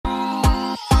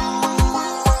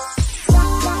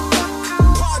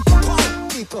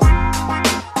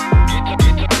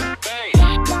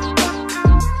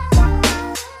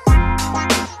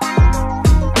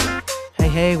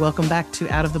Welcome back to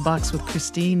Out of the Box with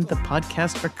Christine, the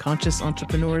podcast for conscious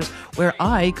entrepreneurs, where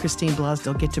I, Christine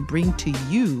Blasdell, get to bring to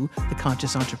you, the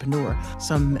conscious entrepreneur,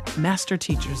 some master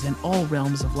teachers in all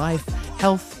realms of life,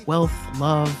 health, wealth,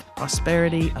 love,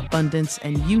 prosperity, abundance,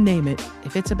 and you name it.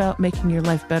 If it's about making your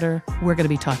life better, we're going to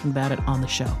be talking about it on the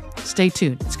show. Stay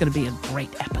tuned. It's going to be a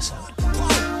great episode.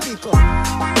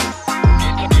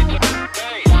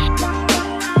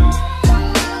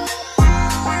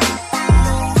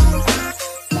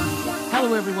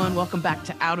 Hello, everyone. Welcome back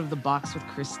to Out of the Box with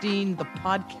Christine, the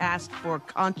podcast for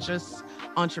conscious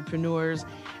entrepreneurs.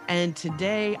 And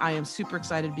today I am super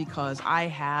excited because I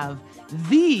have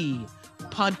the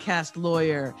podcast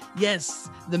lawyer. Yes,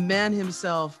 the man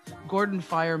himself, Gordon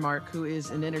Firemark, who is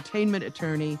an entertainment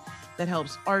attorney that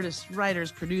helps artists,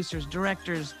 writers, producers,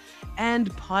 directors,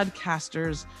 and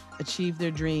podcasters achieve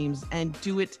their dreams and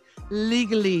do it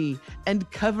legally and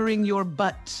covering your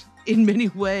butt in many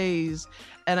ways.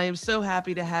 And I am so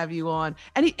happy to have you on.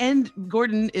 And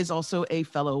Gordon is also a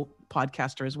fellow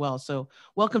podcaster as well. So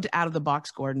welcome to Out of the Box,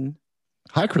 Gordon.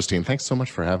 Hi, Christine. Thanks so much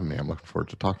for having me. I'm looking forward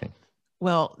to talking.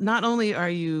 Well, not only are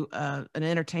you an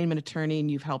entertainment attorney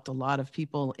and you've helped a lot of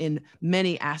people in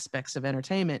many aspects of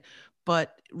entertainment,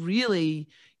 but really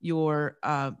your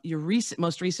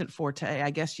most recent forte,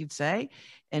 I guess you'd say,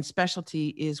 and specialty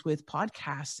is with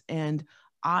podcasts. And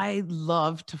I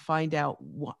love to find out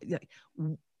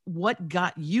what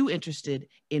got you interested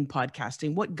in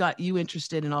podcasting, what got you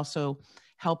interested in also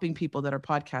helping people that are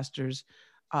podcasters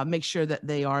make sure that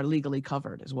they are legally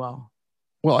covered as well.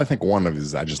 Well, I think one of it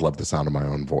is I just love the sound of my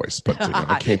own voice. But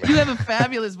you have a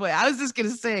fabulous voice. I was just going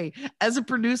to say, as a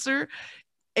producer,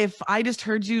 if I just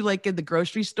heard you like in the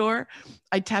grocery store,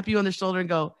 I'd tap you on the shoulder and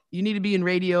go, you need to be in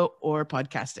radio or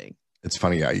podcasting. It's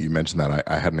funny. You mentioned that.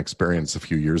 I had an experience a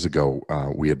few years ago.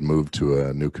 We had moved to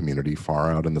a new community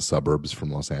far out in the suburbs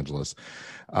from Los Angeles,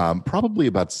 probably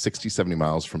about 60, 70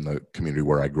 miles from the community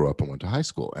where I grew up and went to high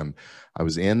school. And I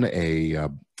was in it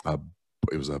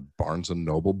was a Barnes &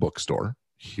 Noble bookstore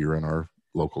here in our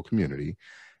local community.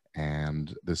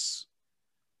 And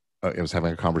I was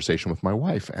having a conversation with my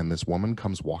wife, and this woman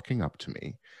comes walking up to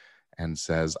me and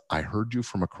says, I heard you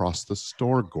from across the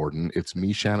store, Gordon. It's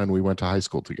me, Shannon. We went to high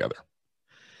school together.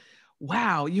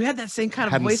 Wow. You had that same kind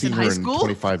of Hadn't voice seen in her high school?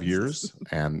 25 years.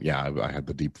 And yeah, I had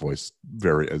the deep voice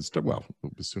as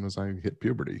soon as I hit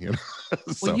puberty.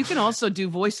 So, well, you can also do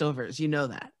voiceovers. You know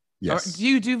that. Yes. Or do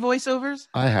you do voiceovers?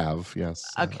 I have, yes.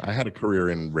 Okay. I had a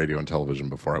career in radio and television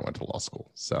before I went to law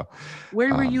school. So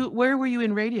where were you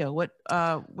in radio? What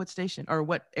station or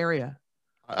what area?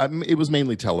 It was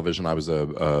mainly television. I was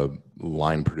a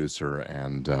line producer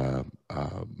and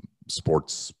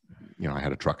sports. I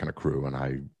had a truck and a crew,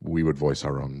 and we would voice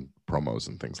our own promos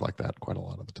and things like that quite a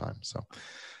lot of the time. So,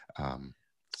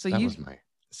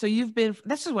 you've been.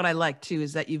 This is what I like too,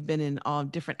 is that you've been in all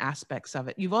different aspects of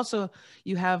it. You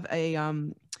have a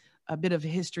bit of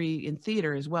history in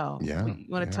theater as well. Yeah. You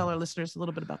want to tell our listeners a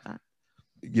little bit about that?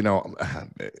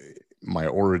 My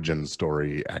origin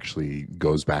story actually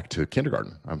goes back to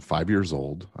kindergarten. I'm 5 years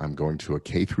old. I'm going to a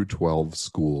K through 12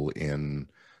 school in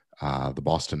the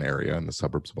Boston area, in the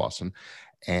suburbs of Boston.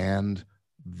 And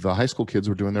the high school kids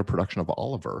were doing their production of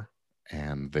Oliver,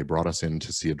 and they brought us in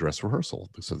to see a dress rehearsal.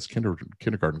 So this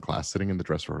kindergarten class sitting in the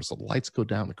dress rehearsal, the lights go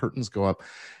down, the curtains go up,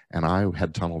 and I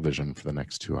had tunnel vision for the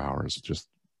next 2 hours.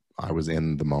 I was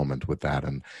in the moment with that,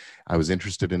 and I was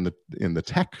interested in the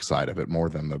tech side of it more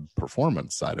than the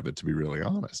performance side of it, to be really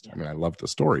honest. I mean, I loved the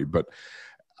story, but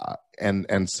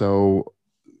and so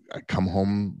I come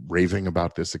home raving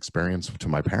about this experience to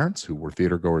my parents, who were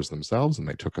theater goers themselves, and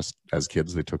they took us as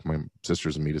kids. They took my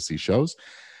sisters and me to see shows.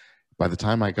 By the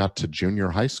time I got to junior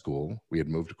high school, we had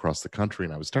moved across the country,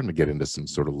 and I was starting to get into some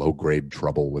sort of low grade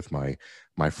trouble with my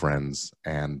friends.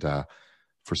 And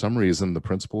for some reason, the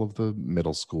principal of the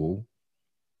middle school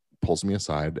pulls me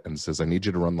aside and says, I need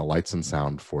you to run the lights and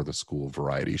sound for the school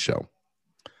variety show.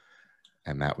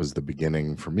 And that was the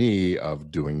beginning for me of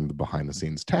doing the behind the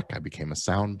scenes tech. I became a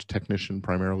sound technician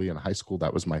primarily in high school.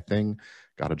 That was my thing.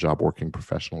 Got a job working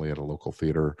professionally at a local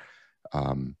theater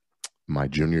my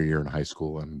junior year in high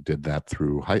school, and did that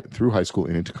through high school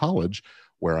and into college,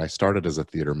 where I started as a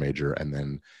theater major. And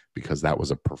then, because that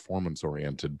was a performance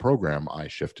oriented program, I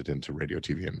shifted into radio,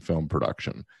 TV, and film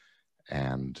production.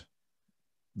 And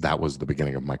that was the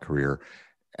beginning of my career,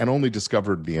 and only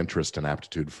discovered the interest and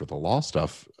aptitude for the law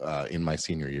stuff in my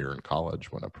senior year in college,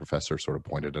 when a professor sort of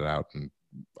pointed it out, and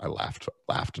I laughed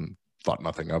and thought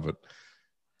nothing of it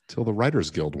till the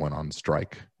Writers Guild went on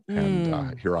strike.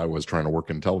 And here I was trying to work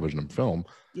in television and film.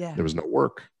 Yeah. There was no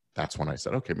work. That's when I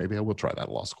said, okay, maybe I will try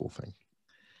that law school thing.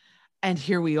 And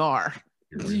here we are.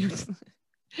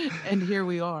 And here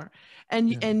we are. And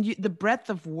Yeah. the breadth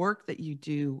of work that you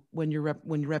do when you're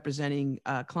representing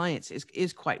clients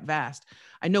is quite vast.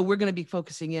 I know we're going to be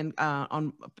focusing in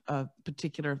on a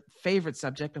particular favorite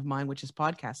subject of mine, which is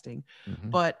podcasting, Mhm.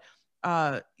 but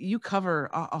you cover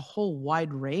a whole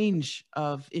wide range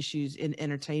of issues in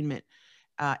entertainment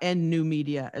and new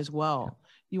media as well.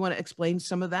 You want to explain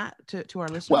some of that to our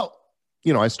listeners? Well,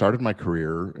 I started my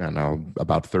career and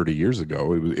about 30 years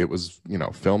ago. It was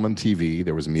film and TV.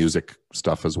 There was music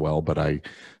stuff as well, but I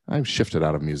shifted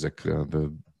out of music.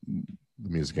 The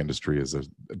music industry is a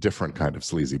different kind of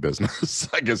sleazy business,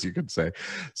 I guess you could say.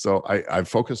 So I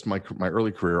focused my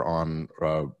early career on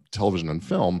television and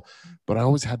film, but I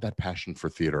always had that passion for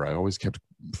theater. I always kept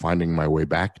finding my way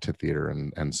back to theater,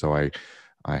 and so I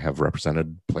have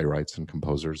represented playwrights and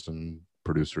composers and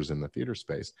producers in the theater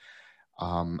space.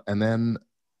 And then,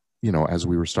 as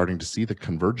we were starting to see the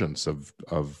convergence of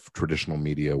traditional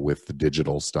media with the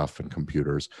digital stuff and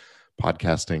computers,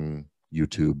 podcasting,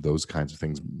 YouTube, those kinds of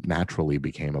things naturally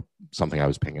became something I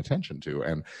was paying attention to.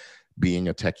 And being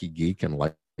a techie geek and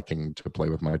liking to play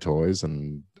with my toys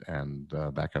and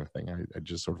that kind of thing, I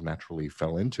just sort of naturally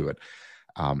fell into it.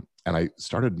 And I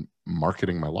started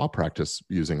marketing my law practice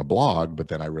using a blog, but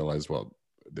then I realized, well,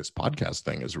 this podcast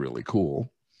thing is really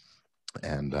cool.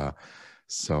 And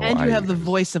and you have the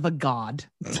voice of a god.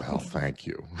 Well, thank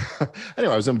you.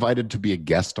 Anyway, I was invited to be a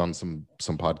guest on some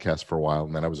podcasts for a while,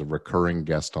 and then I was a recurring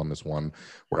guest on this one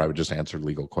where I would just answer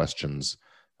legal questions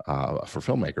for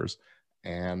filmmakers.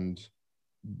 And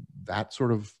that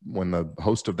sort of, when the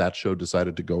host of that show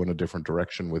decided to go in a different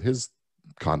direction with his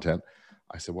content,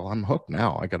 I said, well, I'm hooked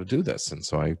now. I got to do this. And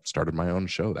so I started my own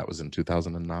show. That was in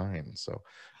 2009. So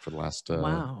for the last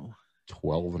wow.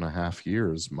 12 and a half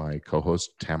years, my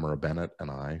co-host Tamara Bennett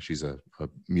and I, she's a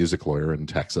music lawyer in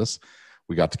Texas,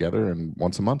 we got together, and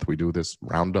once a month we do this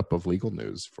roundup of legal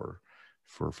news for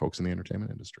folks in the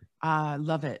entertainment industry. I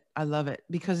love it. I love it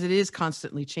because it is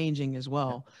constantly changing as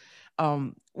well.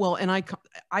 Well, and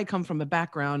I come from a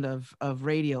background of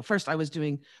radio. First, I was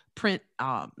doing print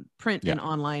and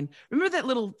online. Remember that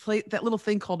little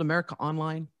thing called America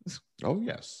Online? Oh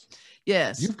yes.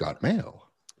 Yes. You've got mail.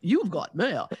 You've got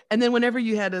mail. And then whenever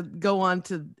you had to go on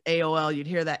to AOL, you'd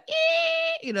hear that,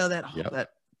 that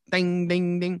ding,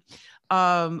 ding, ding.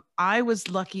 I was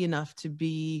lucky enough to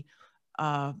be,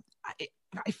 I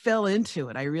fell into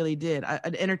it. I really did.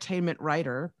 An entertainment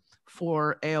writer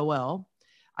for AOL.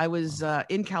 I was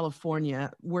in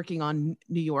California working on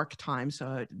New York time,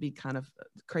 so it'd be kind of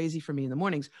crazy for me in the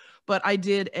mornings. But I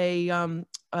did a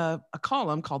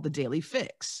column called The Daily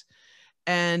Fix.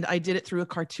 And I did it through a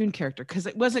cartoon character because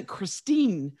it wasn't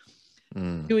Christine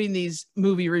doing these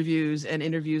movie reviews and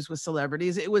interviews with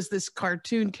celebrities. It was this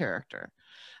cartoon character.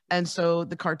 And so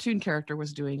the cartoon character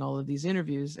was doing all of these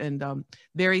interviews, and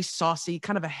very saucy,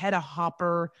 kind of a Hedda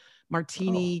Hopper,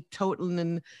 Martini, total,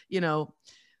 and,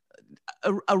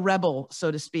 a rebel, so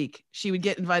to speak. She would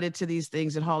get invited to these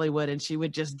things in Hollywood and she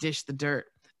would just dish the dirt.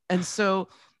 And so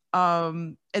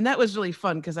and that was really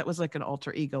fun because that was like an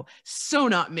alter ego. So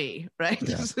not me, right?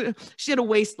 Yeah. She had a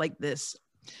waist like this,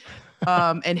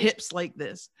 and hips like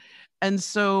this. And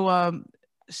so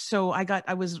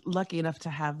I was lucky enough to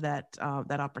have that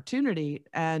opportunity.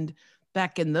 And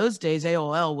back in those days,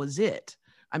 AOL was it.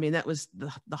 I mean, that was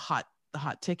the hot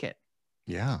ticket.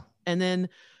 Yeah. And then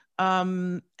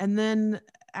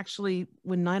actually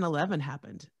when 9/11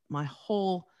 happened, my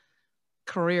whole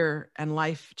career and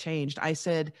life changed. I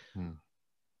said,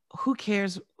 who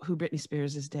cares who Britney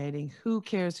Spears is dating? Who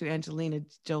cares who Angelina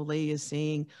Jolie is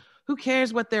seeing? Who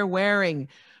cares what they're wearing?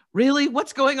 Really?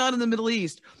 What's going on in the Middle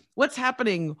East? What's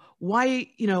happening? Why,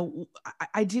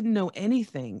 I didn't know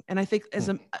anything. And I think as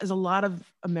a lot of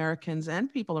Americans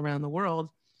and people around the world,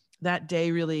 that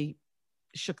day really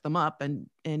shook them up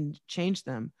and changed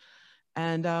them.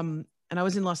 And I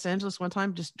was in Los Angeles one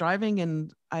time just driving,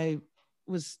 and I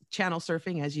was channel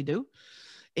surfing, as you do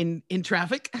in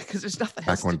traffic, because there's nothing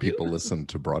else back when to people do. listened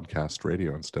to broadcast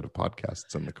radio instead of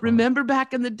podcasts in the car. Remember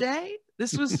back in the day?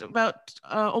 This was about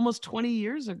almost 20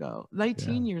 years ago,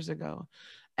 19 years ago.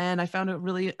 And I found a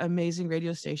really amazing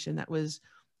radio station that was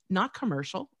not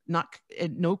commercial,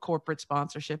 no corporate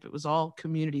sponsorship. It was all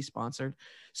community sponsored.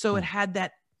 So it had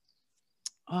that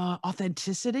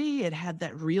authenticity. It had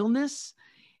that realness.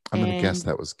 I'm going to guess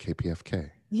that was KPFK.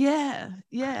 Yeah.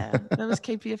 That was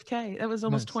KPFK. That was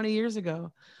almost 20 years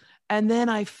ago. And then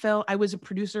I was a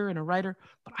producer and a writer,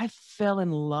 but I fell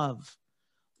in love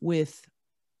with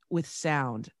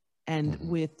sound and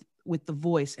with the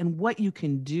voice and what you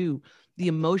can do, the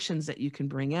emotions that you can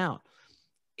bring out.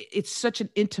 It's such an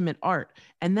intimate art.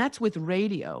 And that's with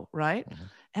radio, right?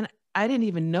 And I didn't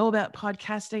even know about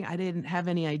podcasting. I didn't have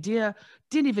any idea,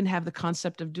 didn't even have the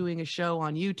concept of doing a show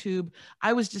on YouTube.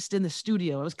 I was just in the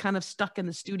studio. I was kind of stuck in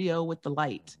the studio with the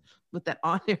light, with that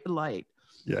on-air light.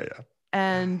 Yeah, yeah.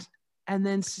 And and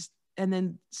then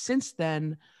since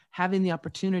then, having the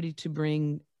opportunity to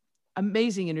bring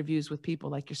amazing interviews with people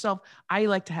like yourself. I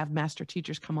like to have master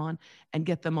teachers come on and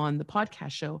get them on the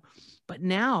podcast show. But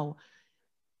now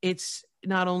it's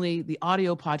not only the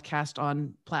audio podcast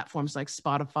on platforms like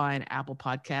Spotify and Apple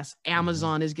Podcasts,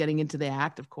 Amazon is getting into the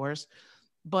act, of course,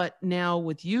 but now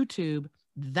with YouTube,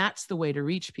 that's the way to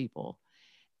reach people.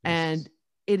 Yes.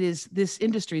 And this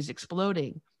industry is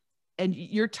exploding. And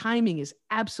your timing is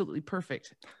absolutely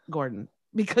perfect, Gordon,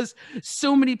 because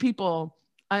so many people,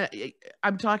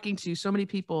 I'm talking to so many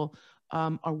people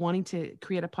are wanting to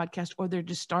create a podcast, or they're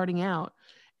just starting out.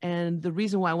 And the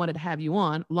reason why I wanted to have you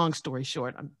on, long story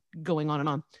short, I'm going on and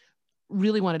on,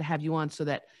 really wanted to have you on so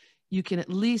that you can at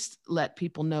least let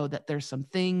people know that there's some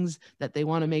things that they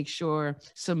want to make sure,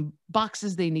 some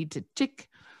boxes they need to tick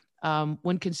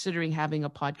when considering having a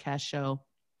podcast show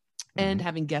and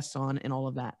having guests on and all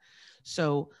of that.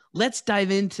 So let's dive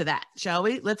into that, shall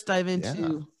we? Let's dive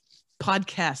into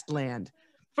podcast land.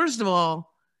 First of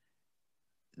all,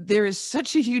 there is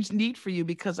such a huge need for you,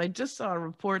 because I just saw a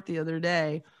report the other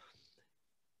day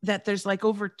that there's like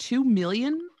over 2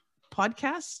 million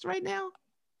podcasts right now.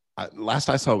 Last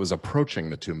I saw, it was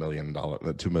approaching the $2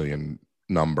 million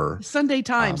number. Sunday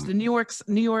Times, the New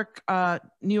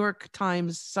York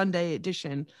Times Sunday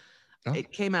edition,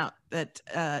 it came out that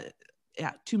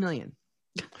 2 million.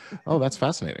 Oh, that's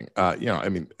fascinating. I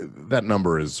mean, that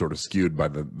number is sort of skewed by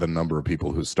the number of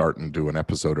people who start and do an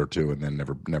episode or two and then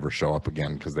never show up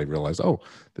again because they realize, oh,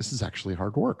 this is actually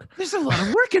hard work. There's a lot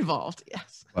of work involved.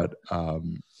 Yes. But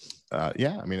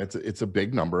yeah, I mean, it's a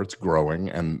big number. It's growing,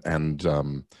 and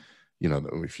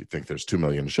if you think there's 2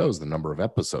 million shows, the number of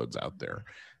episodes out there,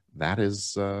 that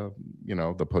is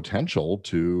the potential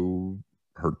to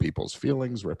hurt people's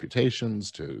feelings,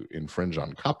 reputations, to infringe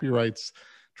on copyrights,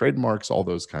 trademarks, all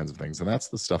those kinds of things. And that's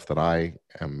the stuff that I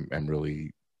am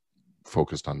really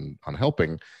focused on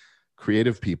helping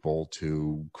creative people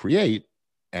to create,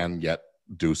 and yet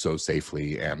do so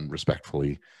safely and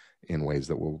respectfully in ways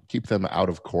that will keep them out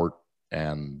of court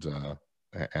and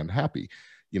happy.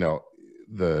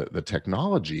 The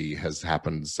technology has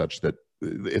happened such that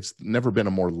it's never been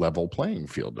a more level playing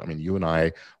field. I mean, you and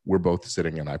I, we're both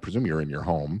sitting, and I presume you're in your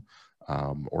home,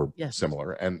 or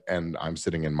similar, and I'm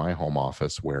sitting in my home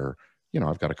office where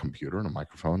I've got a computer and a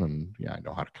microphone, and I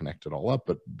know how to connect it all up.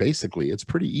 But basically, it's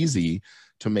pretty easy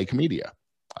to make media.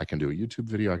 I can do a YouTube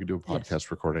video, I can do a podcast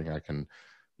recording, I can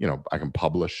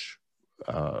publish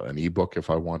an ebook if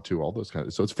I want to, all those kinds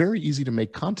of. So it's very easy to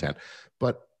make content,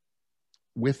 but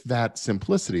with that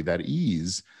simplicity, that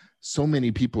ease, so many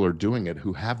people are doing it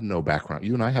who have no background.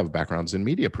 You and I have backgrounds in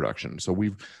media production, so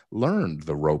we've learned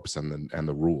the ropes and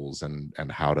the rules and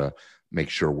how to make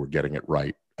sure we're getting it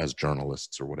right as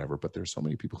journalists or whatever. But there's so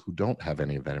many people who don't have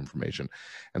any of that information,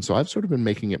 and so I've sort of been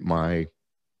making it my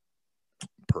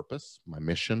purpose, my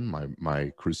mission,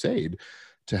 my crusade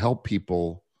to help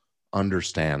people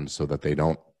understand so that they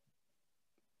don't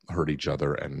hurt each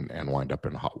other and wind up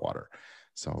in hot water.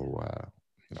 So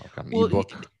I've got an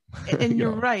ebook. And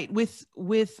you're right, with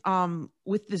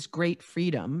this great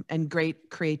freedom and great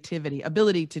creativity,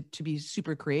 ability to be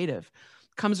super creative,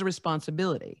 comes a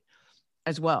responsibility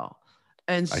as well.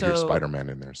 And so, I hear Spider-Man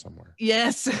in there somewhere.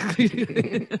 Yes.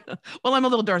 Well, I'm a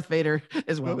little Darth Vader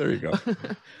as well. Oh, there you go.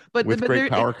 but with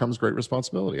great power comes great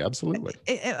responsibility. Absolutely.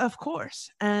 Of course.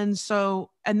 And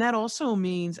that also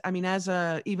means, I mean,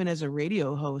 even as a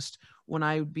radio host, when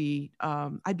I'd be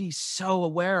so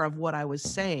aware of what I was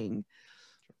saying,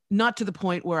 not to the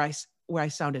point where I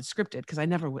sounded scripted, because I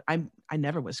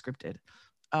never was scripted,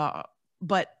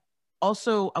 but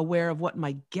also aware of what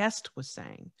my guest was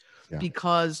saying,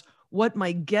 because what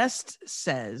my guest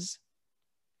says,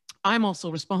 I'm also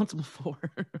responsible for.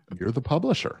 You're the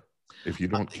publisher. If you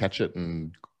don't catch it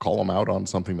and call them out on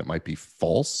something that might be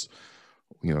false,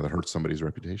 that hurts somebody's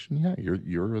reputation,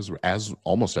 you're as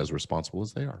almost as responsible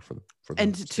as they are for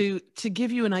and to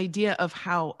give you an idea of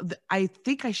how I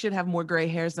think I should have more gray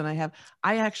hairs than I have.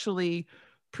 I actually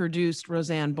produced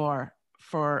Roseanne Barr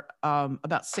for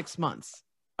about 6 months,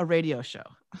 a radio show.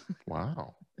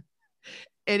 Wow.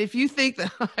 And if you think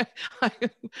that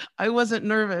I wasn't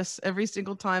nervous every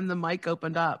single time the mic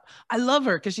opened up, I love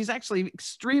her because she's actually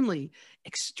extremely,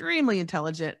 extremely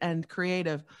intelligent and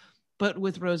creative. But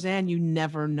with Roseanne, you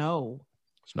never know.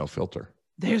 There's no filter.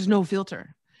 There's no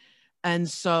filter. And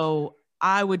so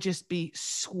I would just be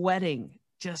sweating,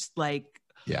 just like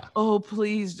Yeah. oh,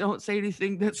 please don't say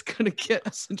anything that's going to get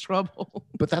us in trouble.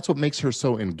 But that's what makes her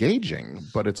so engaging,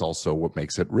 but it's also what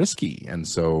makes it risky. And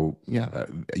so, yeah,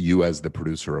 you as the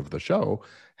producer of the show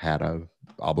had a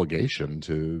obligation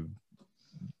to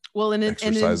Well,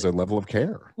 exercise a level of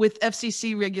care. With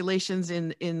FCC regulations in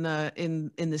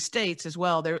the States as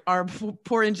well, our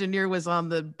poor engineer was on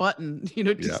the button,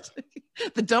 just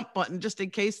the dump button, just in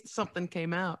case something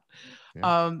came out.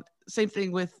 Yeah. Same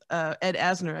thing with Ed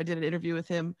Asner. I did an interview with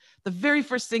him. The very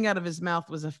first thing out of his mouth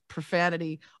was a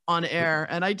profanity on air.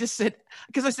 And I just said,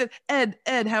 because I said,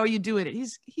 Ed, how are you doing it?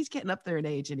 He's getting up there in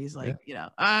age. And he's like,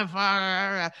 I'm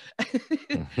fine.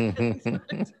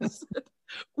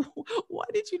 Why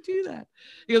did you do that?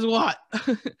 He goes, what?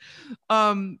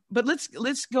 But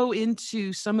let's go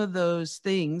into some of those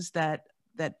things that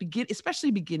begin,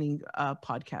 especially beginning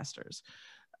podcasters,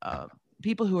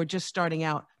 people who are just starting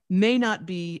out may not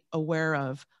be aware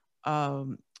of.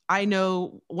 I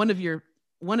know one of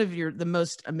the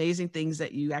most amazing things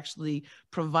that you actually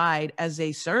provide as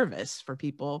a service for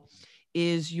people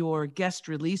is your guest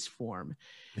release form.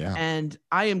 Yeah. And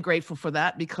I am grateful for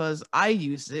that because I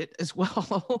use it as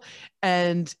well.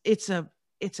 And it's a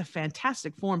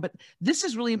fantastic form, but this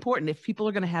is really important. If people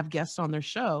are going to have guests on their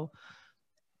show,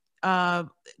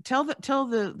 tell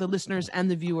the listeners and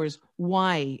the viewers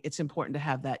why it's important to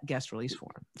have that guest release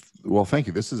form. Well, thank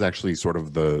you. This is actually sort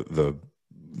of the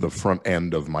front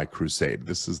end of my crusade.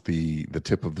 This is the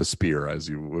tip of the spear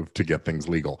to get things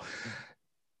legal.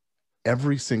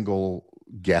 Every single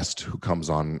guest who comes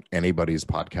on anybody's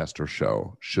podcast or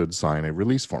show should sign a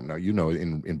release form. Now,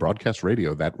 in broadcast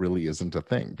radio, that really isn't a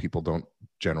thing. People don't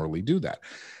generally do that.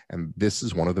 And this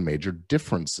is one of the major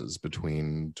differences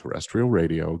between terrestrial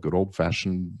radio, good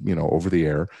old-fashioned, over the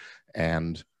air,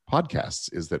 and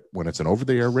podcasts, is that when it's an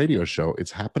over-the-air radio show,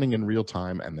 it's happening in real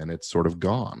time and then it's sort of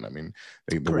gone. I mean,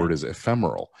 the word is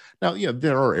ephemeral. Now,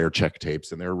 there are air check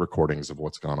tapes and there are recordings of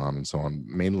what's gone on and so on,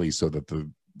 mainly so that the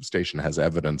station has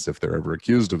evidence if they're ever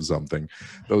accused of something,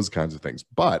 those kinds of things.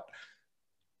 But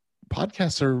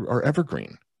podcasts are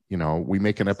evergreen. We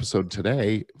make an episode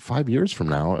today, 5 years from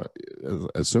now,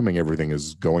 assuming everything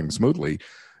is going smoothly,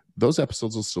 those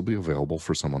episodes will still be available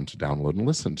for someone to download and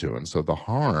listen to. And so the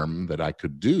harm that I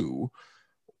could do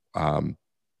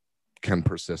can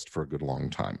persist for a good long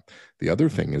time. The other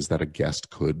thing is that a guest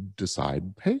could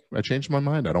decide, hey, I changed my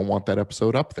mind. I don't want that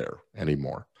episode up there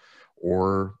anymore.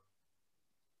 Or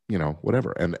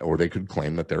whatever. Or they could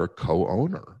claim that they're a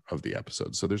co-owner of the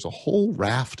episode. So there's a whole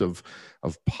raft of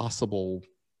possible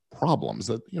problems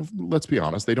that, let's be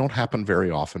honest, they don't happen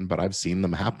very often, but I've seen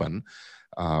them happen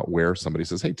where somebody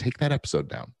says, hey, take that episode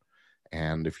down.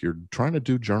 And if you're trying to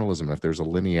do journalism, if there's a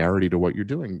linearity to what you're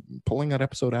doing, pulling that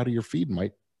episode out of your feed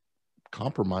might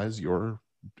compromise your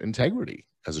integrity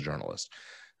as a journalist.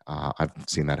 I've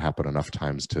seen that happen enough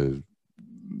times to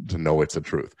know it's the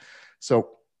truth.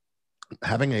 So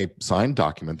having a signed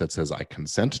document that says I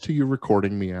consent to you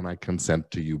recording me and I consent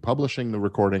to you publishing the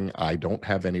recording. I don't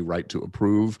have any right to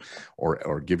approve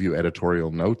or give you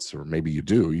editorial notes, or maybe you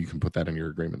do. You can put that in your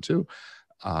agreement too.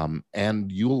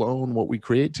 And you'll own what we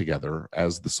create together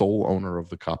as the sole owner of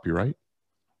the copyright.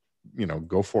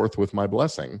 Go forth with my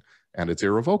blessing, and it's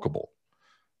irrevocable.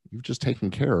 You've just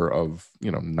taken care of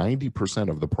 90%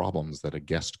 of the problems that a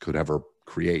guest could ever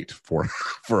create for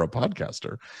a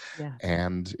podcaster. Yeah.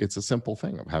 And it's a simple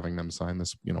thing of having them sign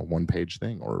this one-page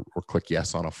thing or click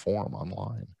yes on a form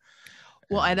online.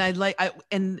 Well,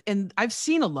 and I've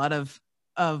seen a lot of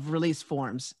release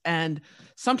forms, and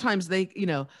sometimes they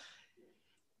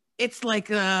it's like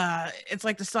the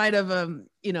side of a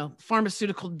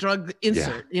pharmaceutical drug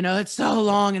insert. Yeah. It's so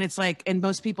long, and it's like, and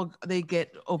most people, they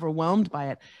get overwhelmed by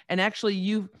it. And actually,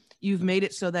 you've made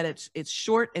it so that it's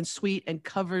short and sweet and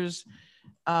covers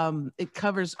a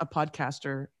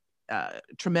podcaster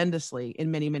tremendously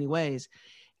in many, many ways.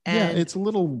 And it's a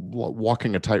little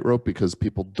walking a tightrope because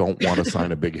people don't want to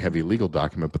sign a big heavy legal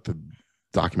document, but the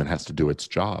document has to do its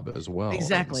job as well.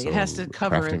 Exactly. So it has to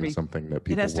cover something that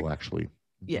people will actually.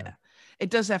 Yeah, it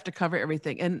does have to cover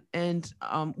everything. And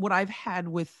what I've had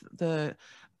with the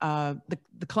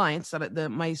clients that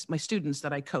my students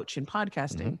that I coach in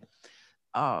podcasting,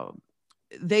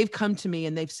 they've come to me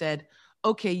and they've said,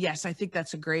 okay, yes, I think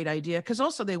that's a great idea. Because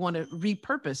also they want to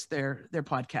repurpose their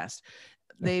podcast.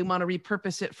 They want to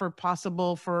repurpose it for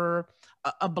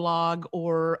a blog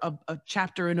or a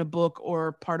chapter in a book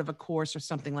or part of a course or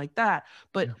something like that.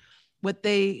 But what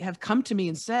they have come to me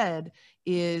and said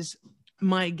is,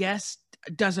 my guest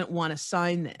doesn't want to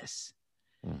sign this.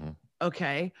 Mm-hmm.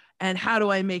 Okay. And how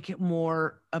do I make it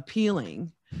more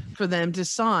appealing for them to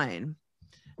sign?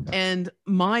 And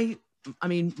my I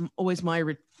mean, always my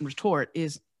retort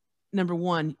is, number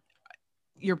one,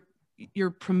 you're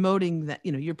promoting that,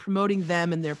 you're promoting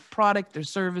them and their product, their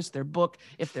service, their book.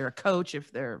 If they're a coach,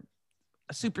 if they're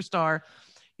a superstar,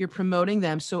 you're promoting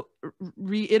them. So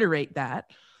reiterate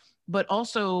that. But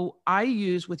also, I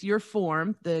use with your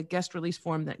form, the guest release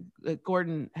form that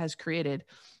Gordon has created,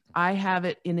 I have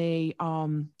it in a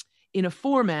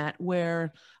format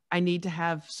where I need to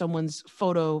have someone's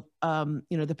photo,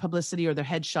 the publicity or their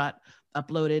headshot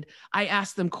uploaded. I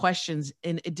ask them questions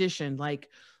in addition, like,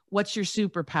 what's your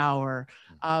superpower?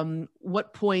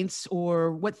 What points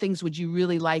or what things would you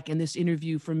really like in this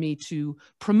interview for me to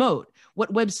promote?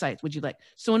 What websites would you like?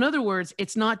 So in other words,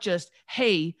 it's not just,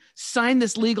 hey, sign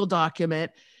this legal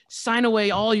document, sign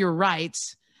away all your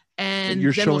rights. And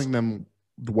you're showing them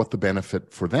what the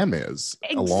benefit for them is,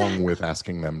 along with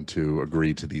asking them to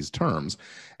agree to these terms.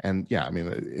 And yeah, I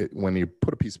mean, when you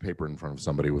put a piece of paper in front of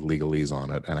somebody with legalese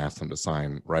on it and ask them to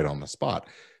sign right on the spot,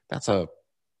 that's a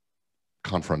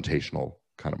confrontational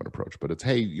kind of an approach. But it's,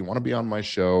 hey, you want to be on my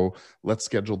show? Let's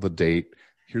schedule the date.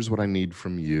 Here's what I need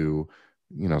from you.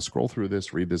 Scroll through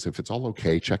this, read this. If it's all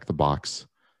okay, check the box.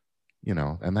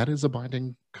 And that is a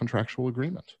binding contractual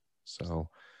agreement. So,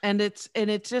 and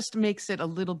it just makes it a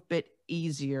little bit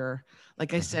easier.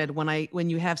 Like I said, when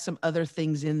you have some other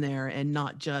things in there and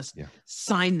not just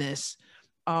sign this.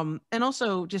 And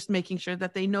also just making sure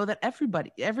that they know that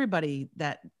everybody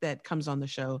that comes on the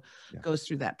show goes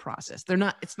through that process. you're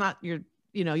not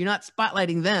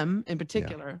spotlighting them in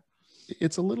particular.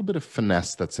 It's a little bit of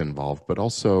finesse that's involved, but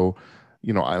also,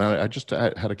 and I just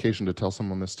had occasion to tell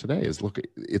someone this today, is look,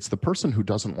 it's the person who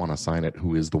doesn't want to sign it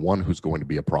who is the one who's going to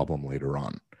be a problem later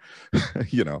on.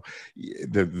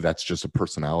 That's just a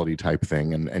personality type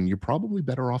thing. And you're probably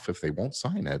better off, if they won't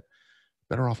sign it,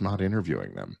 better off not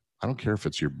interviewing them. I don't care if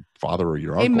it's your father or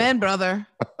your uncle. Amen, brother.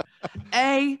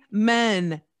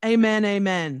 Amen. Amen.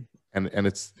 Amen. And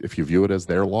it's, if you view it as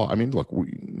their law, I mean, look,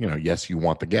 yes, you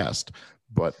want the guest,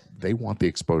 but they want the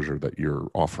exposure that you're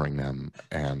offering them.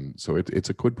 And so it's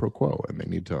a quid pro quo, and they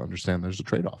need to understand there's a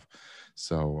trade-off.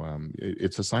 So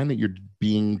it's a sign that you're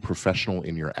being professional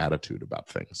in your attitude about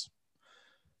things.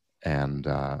 And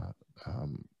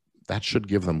that should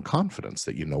give them confidence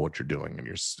that you know what you're doing and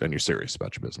you're serious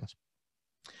about your business.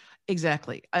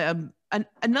 Exactly.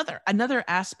 Another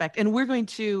aspect, and we're going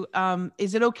to,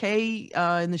 is it okay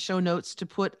in the show notes to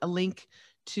put a link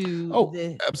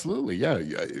to absolutely. Yeah.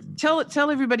 Tell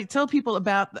people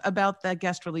about that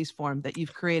guest release form that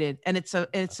you've created. And it's a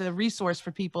resource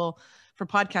for people, for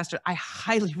podcasters. I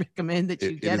highly recommend that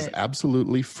you get it. It is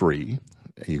absolutely free.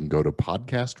 You can go to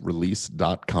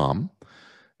podcastrelease.com.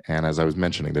 And as I was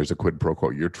mentioning, there's a quid pro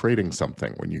quo. You're trading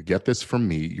something. When you get this from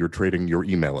me, you're trading your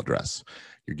email address.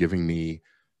 You're giving me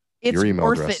your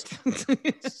email address.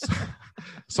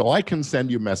 So I can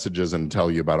send you messages and tell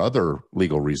you about other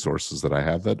legal resources that I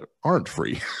have that aren't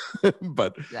free.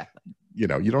 But you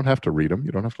don't have to read them.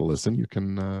 You don't have to listen. You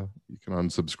can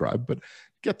unsubscribe, but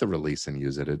get the release and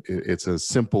use it. It's a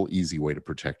simple, easy way to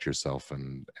protect yourself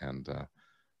and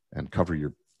cover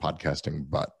your podcasting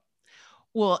butt.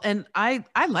 Well, and I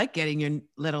like getting your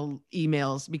little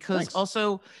emails because Thanks.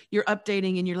 Also you're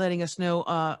updating and you're letting us know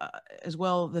as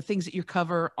well the things that you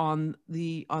cover on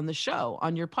the show,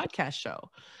 on your podcast show.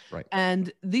 Right.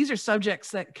 And these are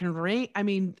subjects that can range. I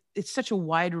mean, it's such a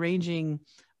wide ranging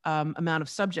amount of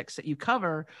subjects that you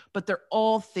cover, but they're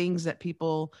all things that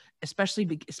people, especially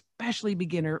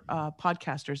beginner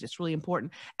podcasters, it's really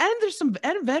important. And there's some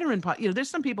veteran, there's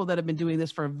some people that have been doing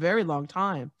this for a very long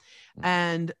time,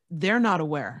 and they're not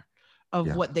aware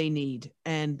of what they need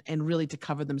and really to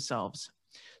cover themselves.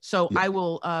 So I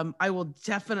will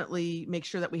definitely make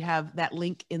sure that we have that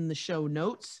link in the show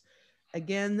notes.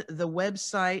 Again, the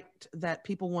website that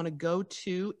people want to go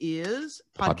to is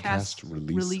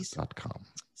podcastrelease.com.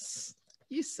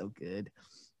 You're so good.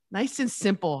 Nice and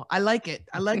simple. I like it.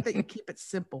 I like that you keep it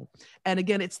simple. And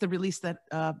again, it's the release that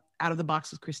Out of the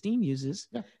Box with Christine uses.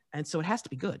 Yeah. And so it has to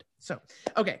be good. So,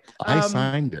 okay. I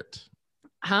signed it.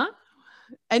 Huh?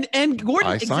 And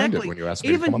Gordon, I signed it when you asked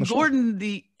me to come on the show. Gordon,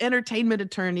 the entertainment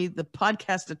attorney, the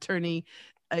podcast attorney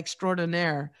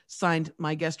extraordinaire, signed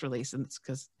my guest release, and it's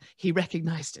because he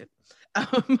recognized it.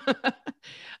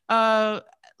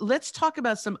 Let's talk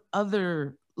about some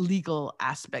other legal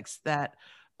aspects that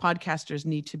podcasters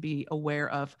need to be aware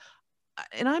of.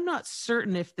 And I'm not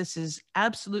certain if this is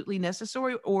absolutely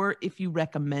necessary or if you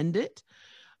recommend it.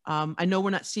 I know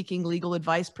we're not seeking legal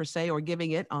advice per se or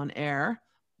giving it on air,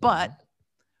 but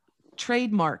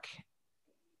trademarking.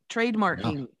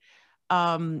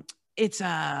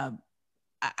 Yeah.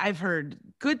 I've heard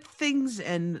good things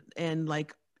and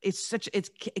like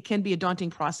it can be a daunting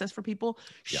process for people.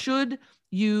 Yeah. Should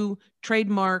you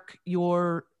trademark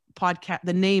your podcast,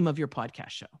 the name of your podcast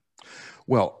show?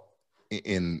 Well,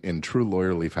 in true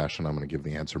lawyerly fashion, I'm going to give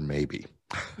the answer maybe.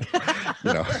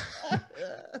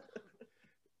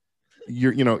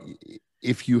 You know,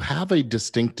 if you have a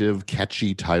distinctive,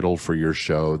 catchy title for your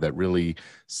show that really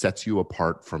sets you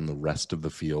apart from the rest of the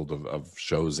field of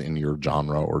shows in your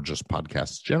genre or just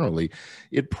podcasts generally,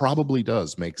 it probably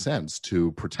does make sense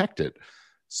to protect it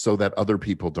so that other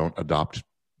people don't adopt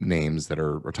names that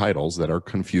are, or titles that are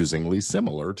confusingly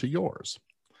similar to yours.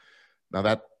 Now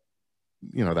that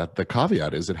the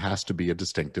caveat is it has to be a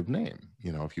distinctive name.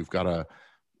 If you've got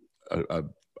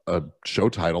a show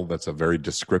title that's a very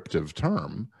descriptive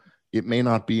term, it may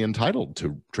not be entitled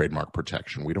to trademark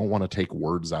protection. We don't want to take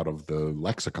words out of the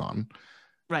lexicon.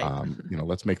 Right.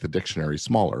 Let's make the dictionary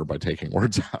smaller by taking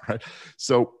words out, right?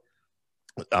 So,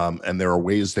 and there are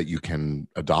ways that you can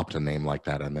adopt a name like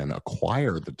that and then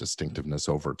acquire the distinctiveness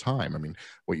over time. I mean,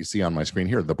 what you see on my screen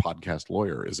here, the podcast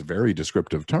lawyer, is a very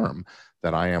descriptive term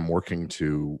that I am working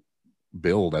to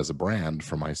build as a brand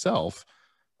for myself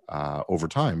over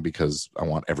time, because I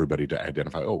want everybody to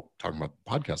identify, oh, talking about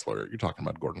the podcast lawyer, you're talking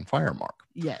about Gordon Firemark.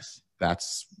 Yes.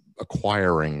 That's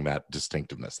acquiring that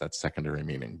distinctiveness, that secondary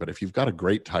meaning. But if you've got a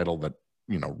great title that,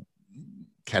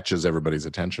 catches everybody's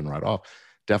attention right off,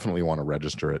 definitely want to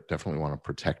register it, definitely want to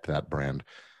protect that brand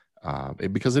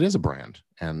because it is a brand.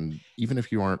 And even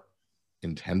if you aren't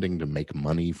intending to make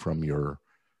money from your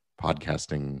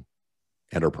podcasting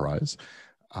enterprise,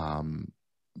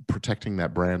 protecting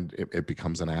that brand, it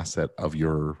becomes an asset of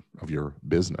your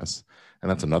business. And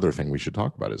that's another thing we should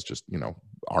talk about is just,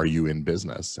 are you in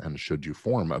business, and should you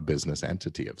form a business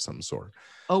entity of some sort?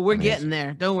 Oh, we're getting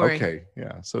there. Don't worry. Okay.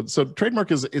 Yeah. So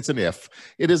trademark it's an if.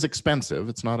 It is expensive.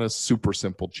 It's not a super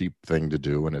simple, cheap thing to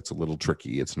do. And it's a little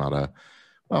tricky. It's not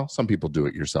some people do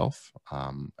it yourself.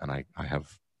 And I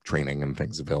have training and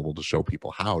things available to show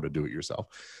people how to do it yourself.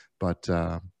 But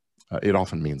it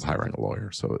often means hiring a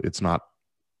lawyer. So it's not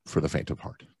for the faint of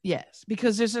heart. Yes,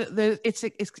 because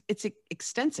it's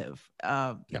extensive.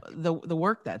 The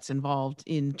work that's involved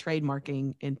in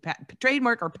trademarking and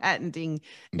trademark or patenting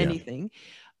anything,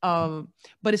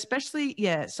 but especially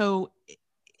So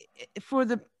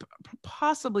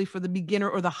possibly for the beginner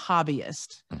or the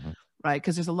hobbyist, right?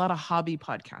 Because there's a lot of hobbyist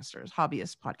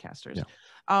podcasters.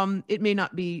 It may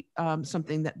not be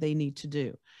something that they need to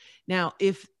do. Now,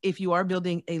 if you are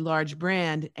building a large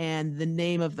brand and the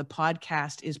name of the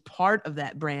podcast is part of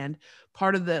that brand,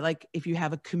 part of if you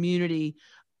have a community,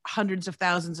 hundreds of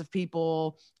thousands of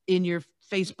people in your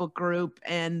Facebook group,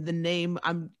 and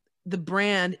the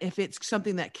brand, if it's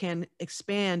something that can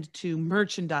expand to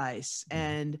merchandise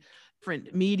and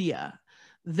different media,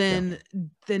 then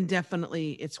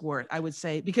definitely it's worth, I would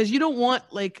say, because you don't want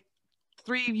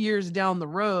 3 years down the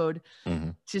road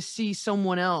to see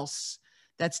someone else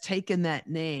that's taken that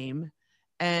name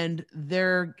and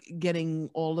they're getting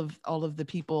all of the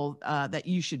people that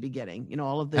you should be getting,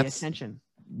 all of the attention.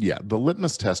 Yeah. The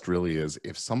litmus test really is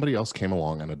if somebody else came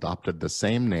along and adopted the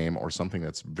same name or something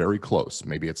that's very close,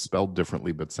 maybe it's spelled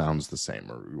differently, but sounds the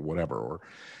same or whatever. Or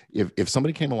if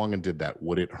somebody came along and did that,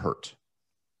 would it hurt?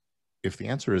 If the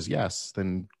answer is yes,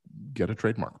 then get a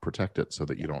trademark, protect it so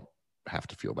that you don't have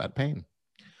to feel that pain.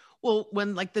 Well,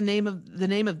 when the name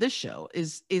of this show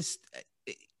is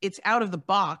it's Out of the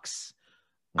Box.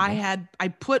 I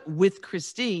put with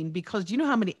Christine because do you know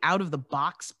how many out of the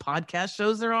box podcast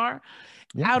shows there are?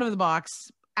 Yeah. Out of the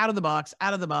box, out of the box,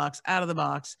 out of the box, out of the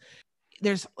box.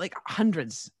 There's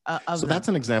hundreds of them. So that's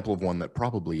an example of one that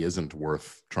probably isn't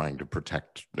worth trying to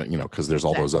protect, because there's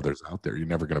all those others out there. You're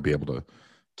never going to be able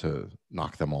to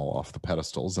knock them all off the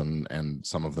pedestals, and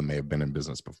some of them may have been in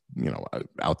business,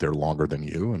 out there longer than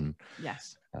you. And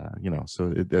yes.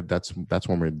 So that's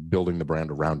when we're building the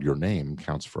brand around your name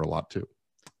counts for a lot too.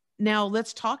 Now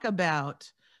let's talk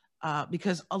about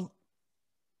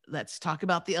let's talk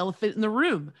about the elephant in the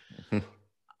room.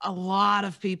 A lot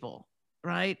of people,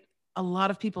 right? A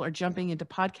lot of people are jumping into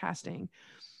podcasting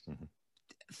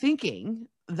thinking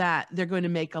that they're going to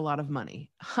make a lot of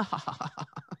money.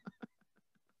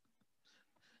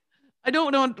 I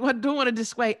don't want to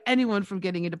dissuade anyone from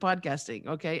getting into podcasting,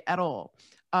 okay, at all.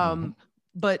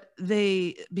 But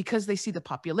because they see the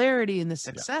popularity and the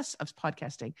success of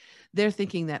podcasting, they're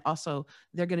thinking that also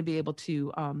they're going to be able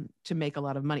to make a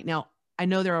lot of money. Now, I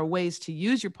know there are ways to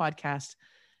use your podcast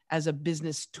as a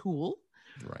business tool,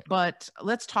 right? But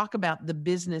let's talk about the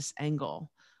business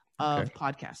angle of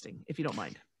podcasting, if you don't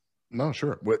mind. No,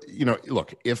 sure. Well,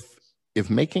 look, if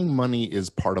making money is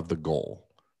part of the goal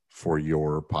for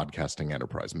your podcasting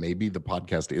enterprise, maybe the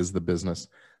podcast is the business,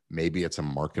 Maybe it's a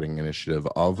marketing initiative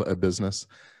of a business.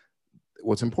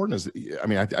 What's important is, I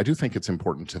mean, I do think it's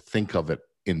important to think of it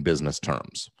in business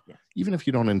terms. Yes. Even if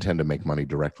you don't intend to make money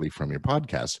directly from your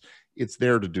podcast, it's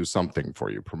there to do something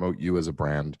for you, promote you as a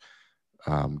brand,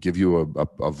 give you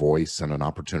a voice and an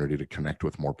opportunity to connect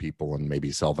with more people and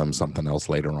maybe sell them something else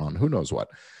later on. Who knows what?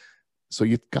 So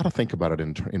you've got to think about it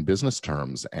in business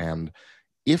terms. And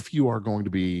if you are going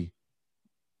to be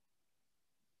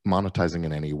monetizing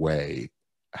in any way,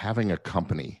 having a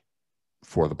company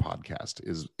for the podcast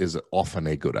is often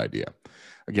a good idea.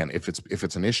 Again, if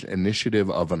it's an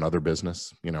initiative of another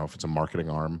business, if it's a marketing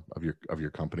arm of your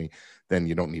company, then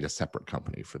you don't need a separate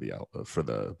company for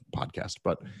the podcast.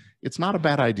 But it's not a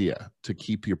bad idea to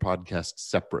keep your podcast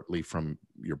separately from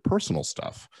your personal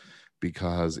stuff,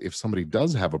 because if somebody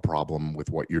does have a problem with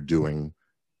what you're doing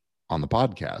on the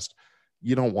podcast,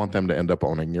 you don't want them to end up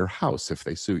owning your house if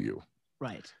they sue you.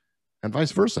 Right. And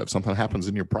vice versa. If something happens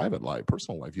in your private life,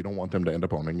 personal life, you don't want them to end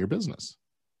up owning your business.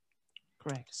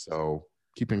 Correct. So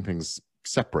keeping things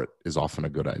separate is often a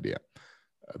good idea.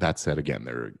 That said, again,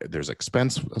 there's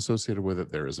expense associated with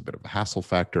it. There is a bit of a hassle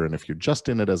factor. And if you're just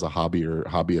in it as a hobby or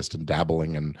hobbyist and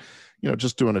dabbling and,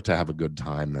 just doing it to have a good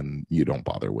time, then you don't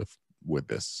bother with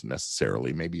this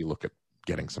necessarily. Maybe you look at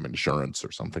getting some insurance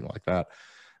or something like that.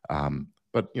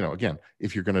 But, again,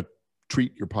 if you're going to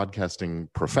treat your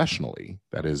podcasting professionally,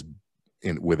 that is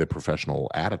with a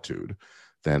professional attitude,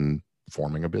 then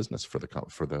forming a business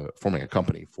forming a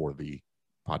company for the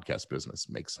podcast business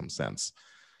makes some sense.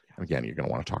 And again, you're going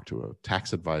to want to talk to a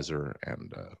tax advisor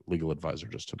and a legal advisor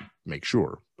just to make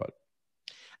sure.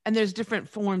 And there's different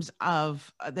forms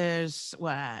of there's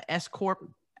S corp,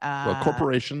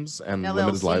 corporations and LLC.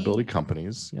 Limited liability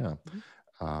companies. Yeah.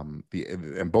 Mm-hmm.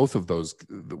 And both of those,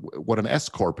 what an S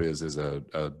corp is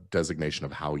a designation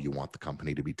of how you want the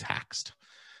company to be taxed.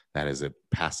 That is, it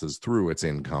passes through its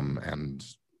income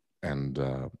and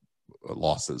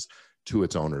losses to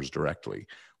its owners directly.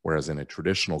 Whereas in a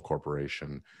traditional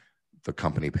corporation, the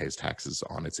company pays taxes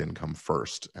on its income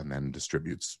first and then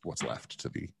distributes what's left to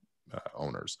the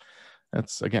owners.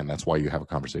 That's why you have a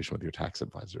conversation with your tax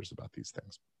advisors about these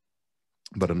things.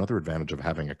 But another advantage of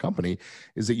having a company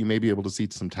is that you may be able to see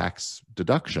some tax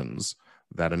deductions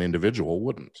that an individual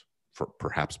wouldn't, for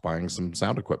perhaps buying some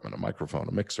sound equipment, a microphone,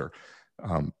 a mixer,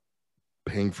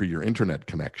 paying for your internet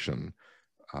connection,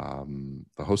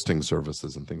 the hosting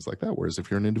services and things like that. Whereas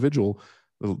if you're an individual,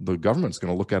 the government's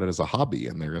going to look at it as a hobby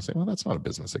and they're going to say, well, that's not a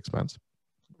business expense.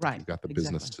 Right. If you've got the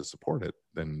business to support it,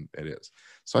 then it is.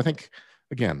 So I think,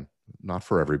 again, not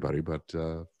for everybody, but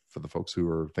for the folks who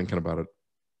are thinking about it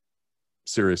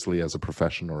seriously as a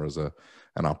profession or as an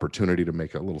opportunity to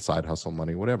make a little side hustle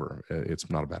money, whatever, it's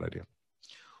not a bad idea.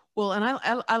 Well, and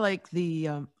I like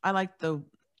the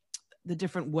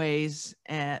different ways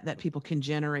that people can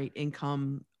generate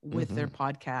income with their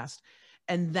podcast.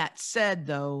 And that said,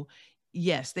 though,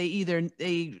 yes,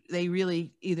 they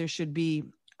really either should be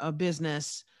a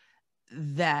business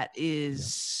that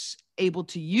is able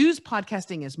to use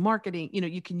podcasting as marketing.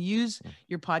 You can use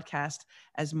your podcast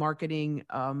as marketing,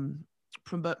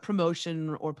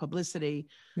 promotion or publicity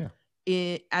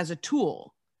as a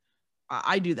tool.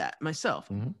 I do that myself,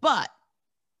 but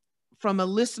from a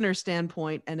listener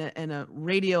standpoint and a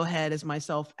radio head as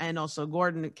myself, and also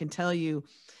Gordon can tell you,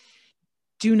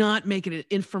 do not make it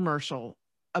an infomercial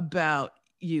about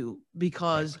you,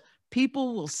 because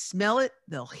people will smell it,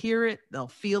 they'll hear it, they'll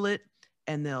feel it,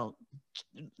 and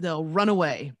they'll run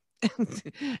away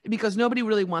because nobody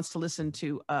really wants to listen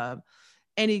to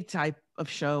any type of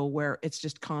show where it's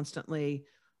just constantly,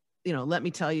 let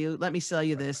me tell you, let me sell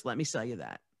you this, let me sell you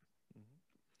that.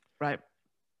 Right.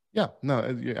 Yeah, no,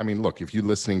 I mean, look, if you're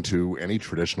listening to any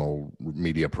traditional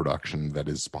media production that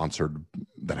is sponsored,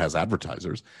 that has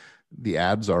advertisers, the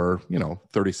ads are,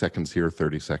 30 seconds here,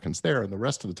 30 seconds there. And the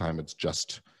rest of the time, it's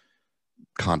just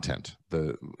content.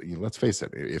 Let's face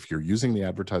it, if you're using the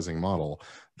advertising model,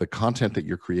 the content that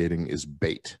you're creating is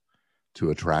bait to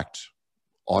attract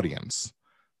audience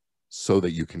so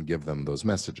that you can give them those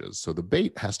messages. So the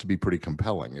bait has to be pretty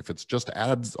compelling. If it's just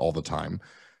ads all the time,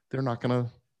 they're not going to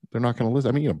listen.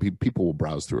 I mean, people will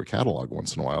browse through a catalog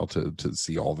once in a while to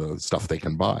see all the stuff they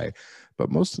can buy.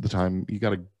 But most of the time, you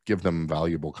got to give them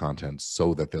valuable content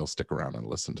so that they'll stick around and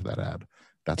listen to that ad.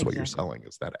 That's what you're selling,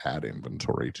 is that ad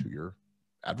inventory to your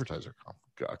advertiser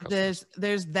customers.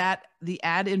 There's the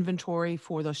ad inventory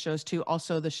for those shows too.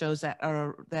 Also the shows that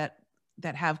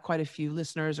have quite a few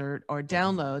listeners or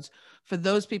downloads. For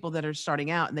those people that are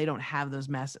starting out and they don't have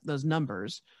those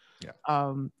numbers.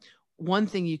 Yeah. One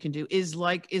thing you can do is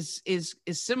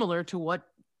similar to what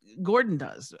Gordon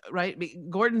does, right?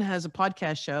 Gordon has a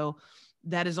podcast show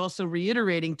that is also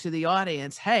reiterating to the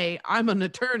audience, hey, I'm an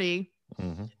attorney,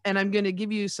 and I'm going to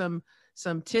give you some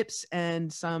tips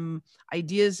and some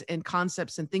ideas and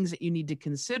concepts and things that you need to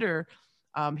consider.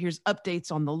 Here's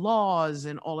updates on the laws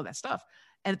and all of that stuff.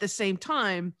 And at the same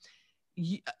time,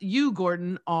 you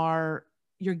Gordon,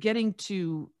 you're getting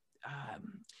to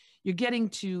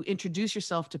introduce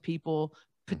yourself to people,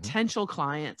 potential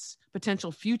clients,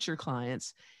 potential future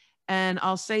clients. And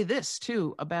I'll say this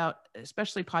too about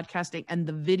especially podcasting and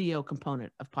the video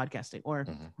component of podcasting or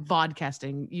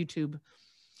vodcasting, YouTube.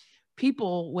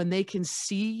 People, when they can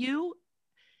see you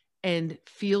and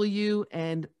feel you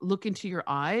and look into your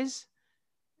eyes,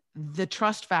 the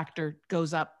trust factor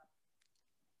goes up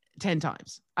 10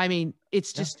 times. I mean,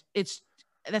 it's just,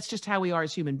 that's just how we are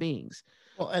as human beings.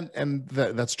 Well, and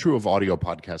that's true of audio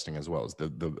podcasting as well, is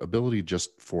the ability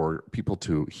just for people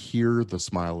to hear the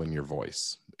smile in your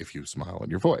voice. If you smile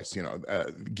in your voice,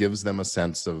 gives them a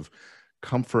sense of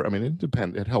comfort. I mean,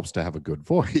 it helps to have a good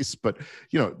voice, but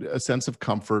a sense of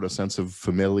comfort, a sense of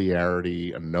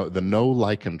familiarity, and the know,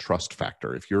 like, and trust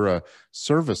factor. If you're a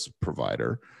service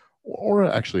provider or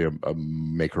actually a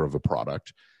maker of a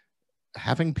product,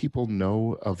 having people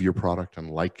know of your product and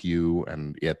like you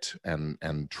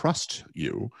and trust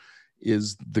you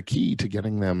is the key to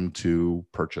getting them to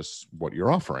purchase what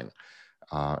you're offering.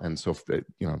 And so,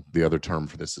 the other term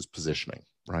for this is positioning,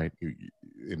 right?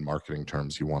 In marketing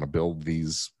terms, you want to build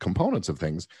these components of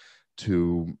things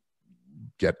to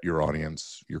get your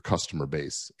audience, your customer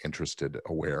base interested,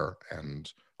 aware,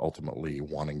 and ultimately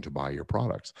wanting to buy your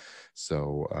products.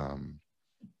 So,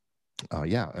 I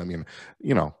mean,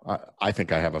 I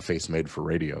think I have a face made for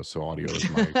radio, so audio is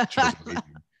my chosen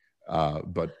medium.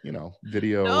 But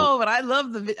video. No, but I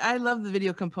love the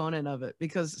video component of it,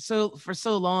 because for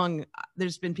so long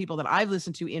there's been people that I've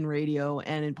listened to in radio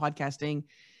and in podcasting,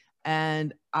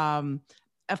 and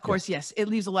of course, yes, it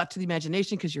leaves a lot to the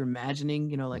imagination because you're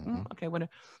imagining, okay, whatever.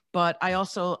 But I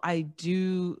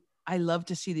love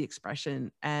to see the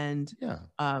expression, and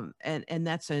and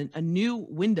that's a new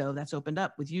window that's opened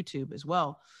up with YouTube as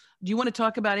well. Do you want to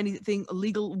talk about anything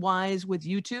legal wise with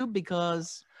YouTube?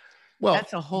 Because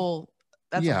that's a whole.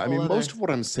 Most of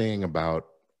what I'm saying about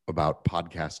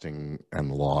podcasting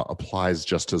and law applies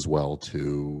just as well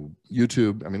to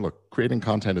YouTube. I mean, look, creating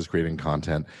content is creating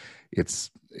content. It's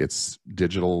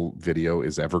digital video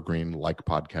is evergreen, like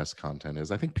podcast content is.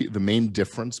 I think the main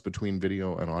difference between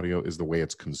video and audio is the way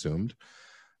it's consumed.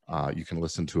 You can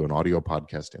listen to an audio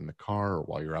podcast in the car or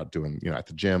while you're out doing, at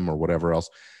the gym or whatever else.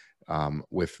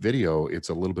 With video, it's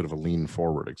a little bit of a lean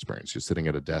forward experience. You're sitting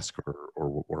at a desk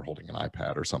or holding an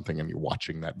iPad or something, and you're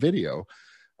watching that video.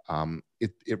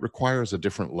 It requires a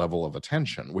different level of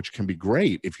attention, which can be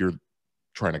great if you're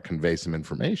trying to convey some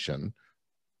information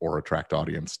or attract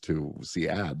audience to see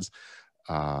ads.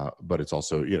 But it's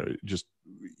also, just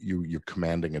you're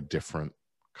commanding a different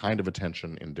kind of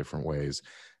attention in different ways.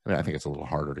 And I think it's a little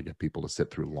harder to get people to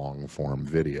sit through long form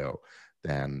video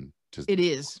than to it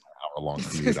is hour-long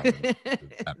commute on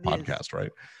that podcast,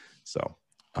 right? So,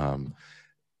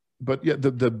 but yeah,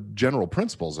 the general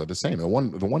principles are the same. The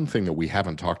one thing that we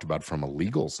haven't talked about from a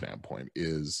legal standpoint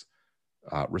is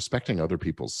respecting other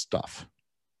people's stuff,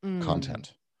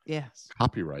 content. Yes.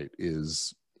 Copyright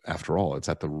is, after all, it's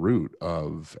at the root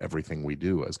of everything we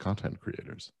do as content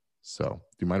creators. So,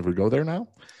 do you mind if we go there now?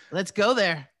 Let's go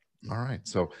there. All right.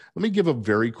 So let me give a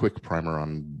very quick primer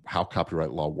on how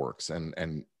copyright law works. And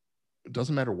it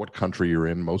doesn't matter what country you're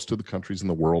in. Most of the countries in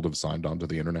the world have signed on to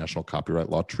the International Copyright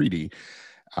Law Treaty,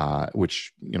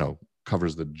 which,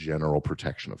 covers the general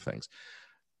protection of things.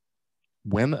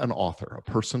 When an author,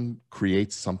 a person,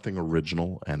 creates something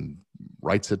original and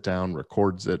writes it down,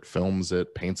 records it, films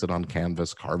it, paints it on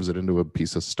canvas, carves it into a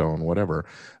piece of stone, whatever,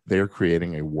 they're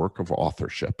creating a work of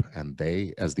authorship. And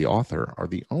they, as the author, are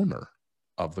the owner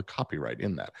of the copyright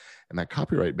in that. And that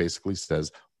copyright basically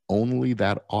says only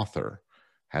that author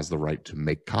has the right to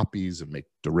make copies and make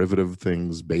derivative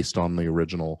things based on the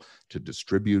original, to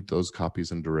distribute those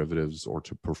copies and derivatives, or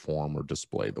to perform or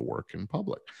display the work in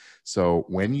public. So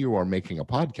when you are making a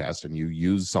podcast and you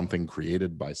use something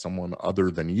created by someone other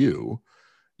than you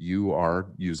are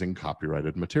using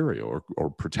copyrighted material or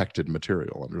protected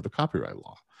material under the copyright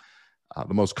law.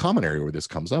 The most common area where this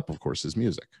comes up, of course, is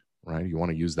music. Right? You want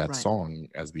to use that song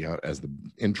as the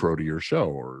intro to your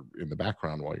show, or in the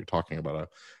background while you're talking about a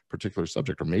particular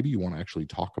subject, or maybe you want to actually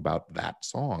talk about that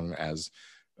song as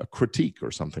a critique or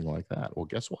something like that. Well,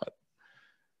 guess what?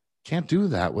 Can't do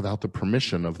that without the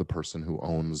permission of the person who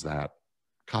owns that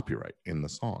copyright in the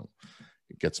song.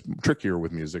 It gets trickier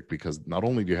with music because not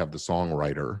only do you have the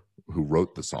songwriter who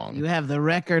wrote the song. You have the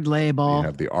record You label.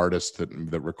 have the artist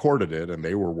that recorded it, and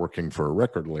they were working for a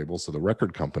record label, so the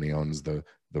record company owns the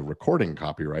recording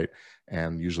copyright,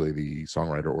 and usually the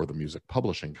songwriter or the music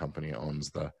publishing company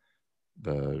owns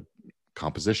the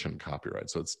composition copyright.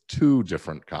 So it's two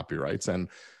different copyrights, and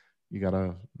you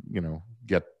gotta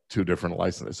get two different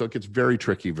licenses. So it gets very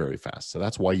tricky very fast. So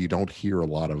that's why you don't hear a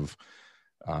lot of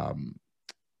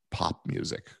pop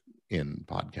music in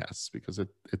podcasts, because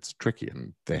it's tricky,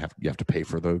 and you have to pay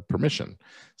for the permission.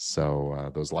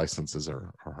 So those licenses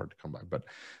are hard to come by. But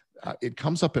it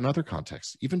comes up in other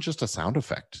contexts, even just a sound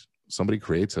effect. Somebody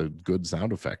creates a good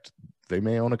sound effect, they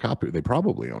may own a copy. They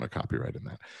probably own a copyright in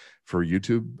that. For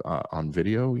YouTube on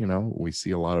video, we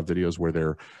see a lot of videos where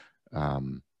they're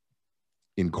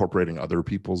incorporating other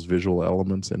people's visual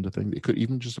elements into things. It could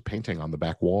even just a painting on the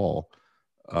back wall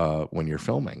when you're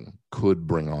filming could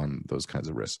bring on those kinds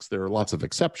of risks. There are lots of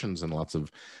exceptions and lots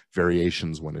of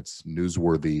variations when it's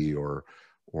newsworthy or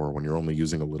when you're only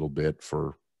using a little bit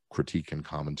for critique and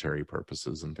commentary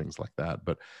purposes and things like that.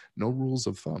 But no rules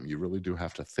of thumb. You really do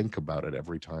have to think about it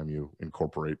every time you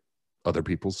incorporate other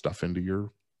people's stuff into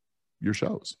your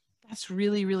shows. That's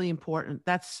really, really important.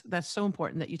 That's so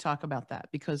important that you talk about that,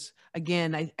 because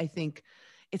again, I think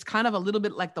it's kind of a little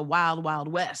bit like the wild, wild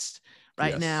west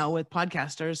right now with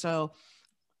podcasters. So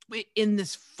in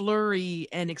this flurry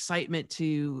and excitement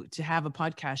to have a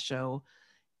podcast show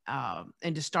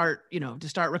and to start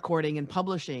recording and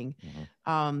publishing,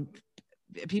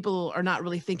 people are not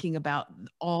really thinking about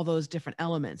all those different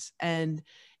elements. And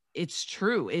it's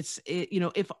true.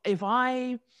 If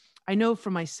I know for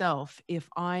myself, if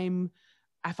I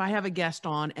have a guest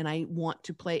on and I want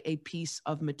to play a piece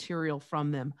of material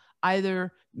from them,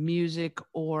 either music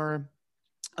or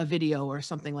a video or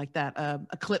something like that,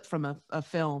 a clip from a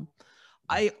film,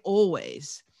 I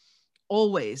always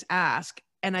ask,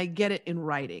 and I get it in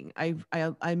writing.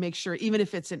 I make sure, even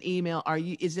if it's an email,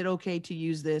 is it okay to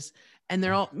use this? And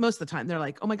they're all, most of the time, they're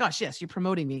like, oh my gosh, yes, you're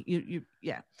promoting me.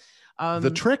 Yeah.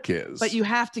 The trick is, but you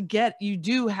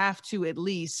do have to at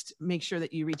least make sure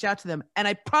that you reach out to them. And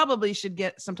I probably should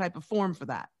get some type of form for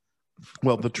that.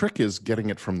 Well, the trick is getting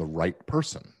it from the right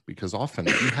person, because often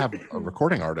you have a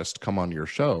recording artist come on your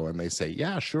show and they say,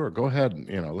 yeah, sure, go ahead.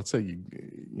 Let's say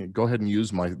you go ahead and use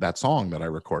that song that I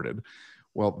recorded.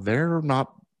 Well, they're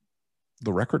not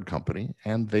the record company,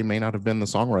 and they may not have been the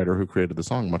songwriter who created the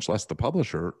song, much less the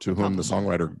publisher to whom the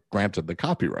songwriter granted the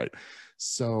copyright.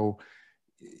 So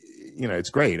it's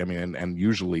great. I mean, and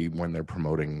usually when they're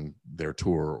promoting their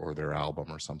tour or their album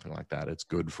or something like that, it's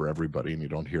good for everybody, and you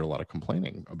don't hear a lot of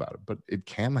complaining about it. But it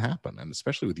can happen, and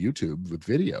especially with YouTube, with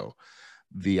video,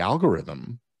 the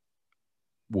algorithm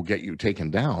will get you taken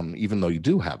down even though you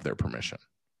do have their permission.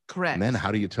 Correct. And then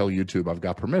how do you tell YouTube I've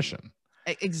got permission?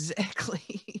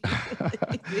 Exactly.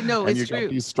 No, it's true.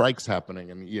 Got these strikes happening,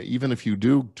 and even if you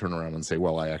do turn around and say,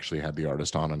 well, I actually had the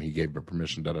artist on and he gave me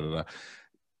permission,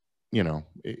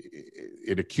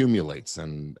 it accumulates,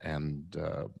 and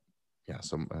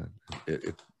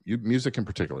music in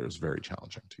particular is very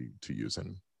challenging to use.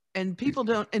 And people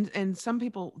don't, and some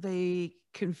people, they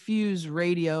confuse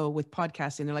radio with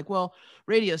podcasting. They're like, well,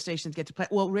 radio stations get to play.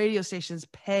 Well, radio stations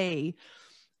pay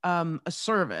a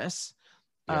service,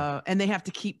 and they have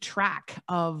to keep track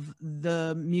of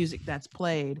the music that's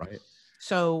played. Right.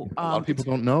 So a lot of people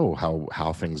don't know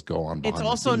how things go on. It's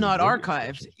also not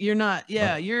archived. You're not.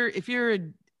 Yeah, right. If you're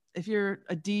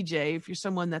a DJ, if you're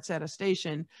someone that's at a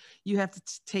station, you have to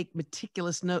take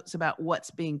meticulous notes about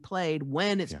what's being played,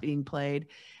 when it's being played,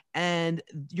 and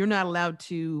you're not allowed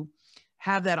to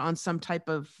have that on some type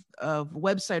of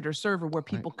website or server where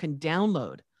people can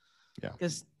download. Yeah,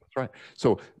 because that's right.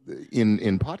 So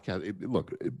in podcast,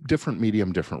 look, different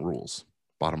medium, different rules.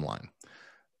 Bottom line.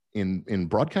 In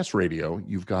broadcast radio,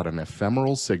 you've got an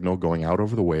ephemeral signal going out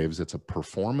over the waves. It's a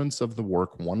performance of the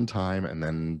work one time, and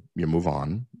then you move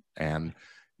on. And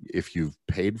if you've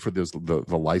paid for the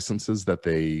licenses that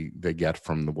they get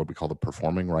from what we call the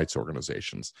performing rights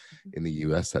organizations in the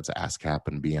U.S., that's ASCAP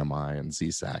and BMI and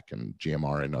ZSAC and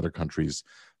GMR. In other countries,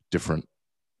 different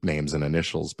names and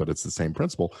initials, but it's the same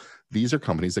principle. These are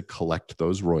companies that collect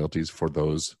those royalties for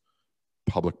those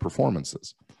public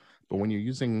performances. But when you're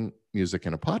using music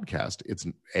in a podcast,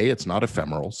 it's not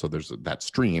ephemeral. So that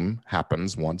stream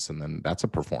happens once, and then that's a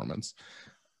performance.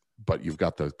 But you've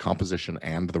got the composition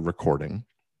and the recording.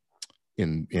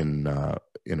 Under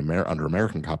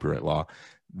American copyright law,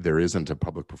 there isn't a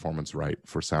public performance right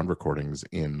for sound recordings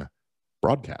in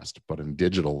broadcast, but in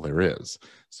digital there is.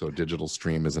 So digital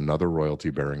stream is another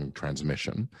royalty-bearing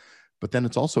transmission. But then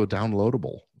it's also a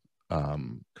downloadable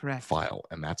Correct. file,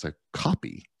 and that's a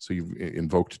copy. So you've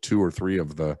invoked 2 or 3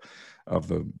 of the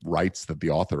rights that the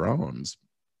author owns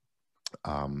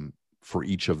for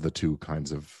each of the 2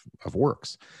 kinds of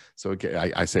works. So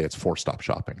I say it's 4-stop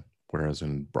shopping, whereas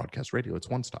in broadcast radio, it's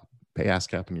 1-stop. Pay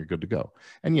ASCAP and you're good to go.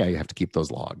 And yeah, you have to keep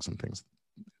those logs and things.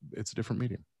 It's a different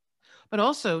medium. But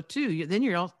also, too, then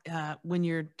you're when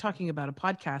you're talking about a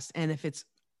podcast, and if it's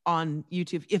on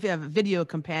YouTube, if you have a video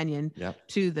companion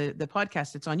to the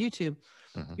podcast, it's on YouTube.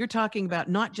 Mm-hmm. You're talking about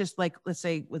not just like, let's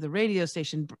say, with a radio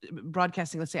station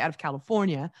broadcasting, let's say out of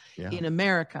California in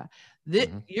America,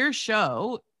 your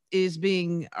show is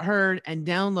being heard and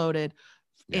downloaded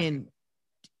in,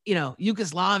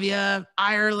 Yugoslavia,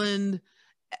 Ireland,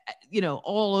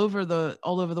 all over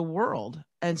the world.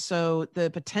 And so the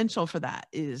potential for that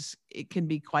it can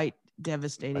be quite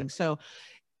devastating. Right. So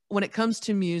when it comes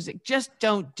to music, just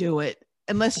don't do it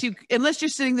unless you're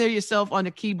sitting there yourself on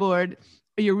a keyboard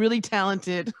or you're really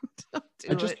talented.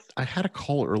 I had a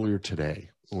call earlier today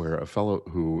where a fellow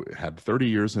who had 30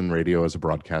 years in radio as a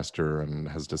broadcaster and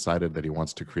has decided that he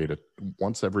wants to create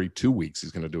once every 2 weeks,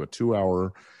 he's going to do a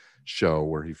 2-hour show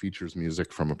where he features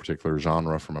music from a particular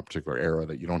genre, from a particular era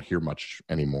that you don't hear much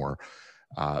anymore,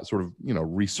 sort of,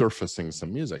 resurfacing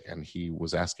some music. And he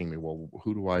was asking me, well,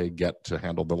 who do I get to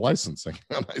handle the licensing?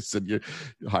 And I said, you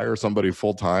hire somebody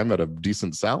full-time at a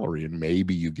decent salary and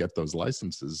maybe you get those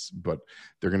licenses, but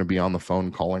they're going to be on the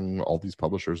phone calling all these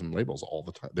publishers and labels all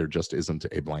the time. There just isn't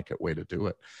a blanket way to do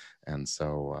it. And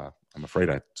so I'm afraid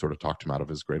I sort of talked him out of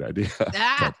his great idea.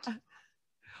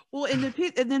 Well, and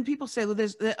then people say, well,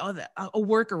 there's a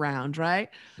workaround, right?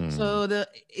 Mm. So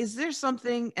is there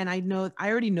something, and I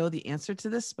already know the answer to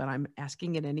this, but I'm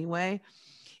asking it anyway.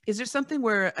 Is there something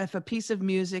where if a piece of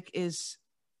music is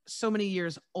so many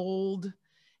years old,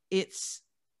 it's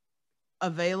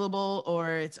available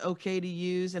or it's okay to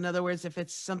use? In other words, if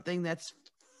it's something that's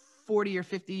 40 or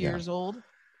 50 years old?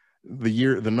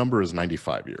 The number is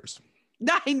 95 years.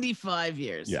 95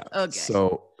 years. Yeah. Okay.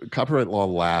 So copyright law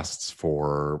lasts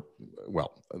for,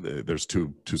 there's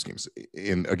two schemes.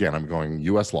 Again, I'm going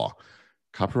U.S. law.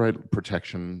 Copyright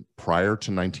protection prior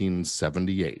to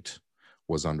 1978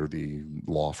 was under the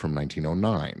law from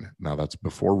 1909. Now that's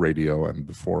before radio and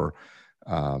before,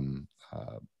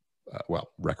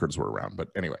 records were around. But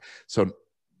anyway, so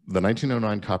the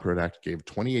 1909 Copyright Act gave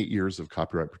 28 years of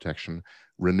copyright protection,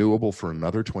 renewable for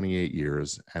another 28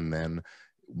 years, and then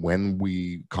when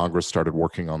Congress started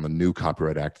working on the new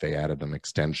Copyright Act, they added an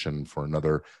extension for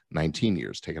another 19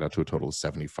 years, take it out to a total of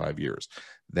 75 years.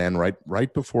 Then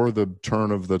right before the turn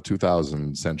of the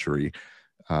 2000 century,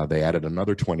 they added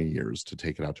another 20 years to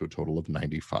take it out to a total of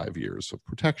 95 years of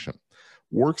protection.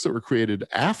 Works that were created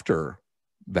after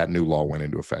that new law went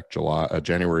into effect,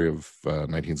 January of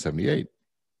 1978,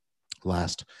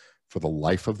 last for the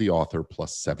life of the author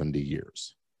plus 70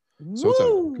 years. So it's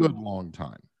a good long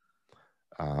time.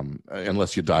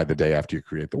 Unless you die the day after you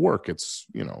create the work, it's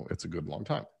a good long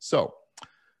time. So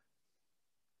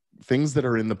things that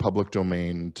are in the public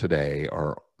domain today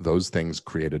are those things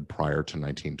created prior to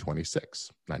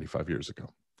 1926, 95 years ago.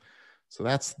 So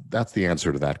that's the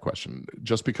answer to that question.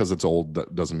 Just because it's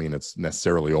old doesn't mean it's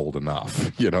necessarily old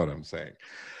enough. You know what I'm saying?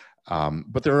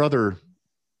 But there are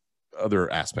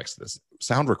other aspects to this.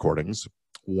 Sound recordings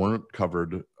weren't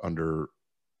covered under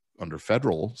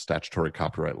federal statutory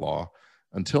copyright law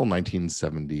until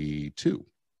 1972.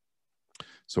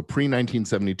 So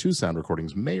pre-1972 sound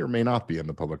recordings may or may not be in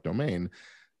the public domain.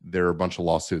 There are a bunch of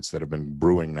lawsuits that have been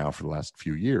brewing now for the last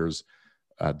few years,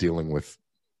 dealing with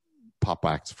pop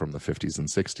acts from the 50s and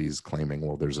 60s claiming,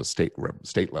 well, there's a state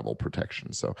level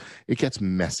protection. So it gets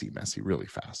messy really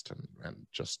fast and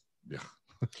just, yeah.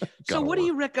 So what do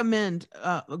you recommend,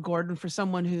 Gordon, for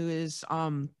someone who is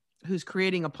who's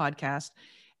creating a podcast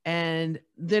and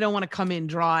they don't want to come in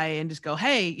dry and just go,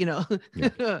 hey,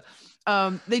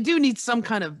 they do need some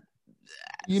kind of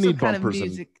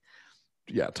music.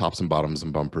 Tops and bottoms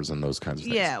and bumpers and those kinds of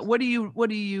things. Yeah. What do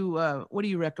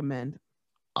you recommend?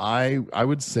 I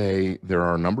would say there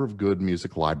are a number of good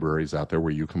music libraries out there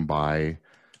where you can buy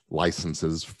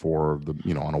licenses for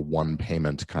on a one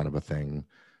payment kind of a thing.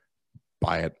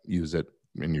 Buy it, use it,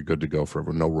 and you're good to go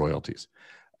forever. No royalties.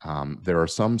 There are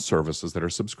some services that are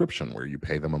subscription where you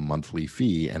pay them a monthly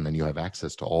fee and then you have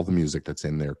access to all the music that's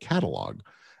in their catalog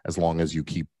as long as you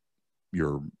keep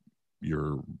your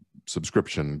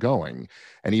subscription going.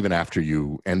 And even after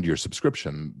you end your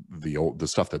subscription, the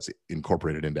stuff that's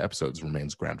incorporated into episodes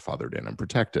remains grandfathered in and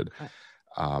protected.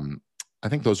 I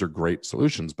think those are great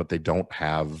solutions, but they don't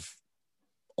have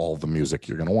all the music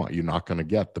you're going to want. You're not going to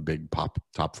get the big pop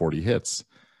top 40 hits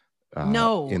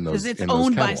No, in because those it's in those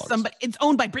owned by catalogs. somebody. It's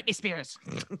owned by Britney Spears.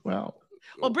 Well,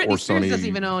 Britney or Spears Sony, doesn't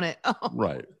even own it. Oh.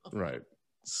 Right.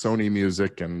 Sony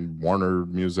Music and Warner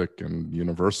Music and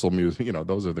Universal Music,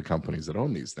 those are the companies that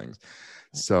own these things.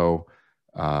 So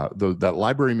that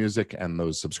library music and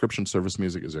those subscription service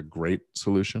music is a great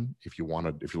solution. If you're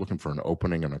looking for an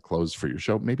opening and a close for your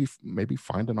show, maybe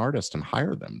find an artist and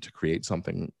hire them to create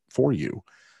something for you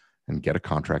and get a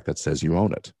contract that says you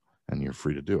own it and you're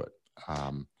free to do it.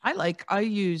 I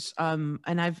use, and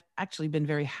I've actually been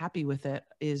very happy with it,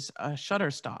 is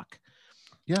Shutterstock.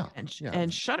 Yeah. And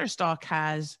Shutterstock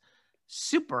has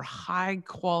super high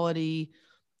quality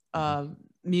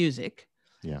music.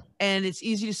 Yeah. And it's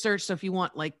easy to search. So if you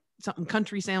want like something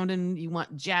country sounding, you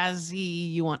want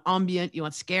jazzy, you want ambient, you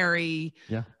want scary.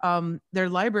 Yeah. Their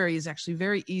library is actually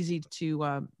very easy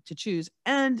to choose,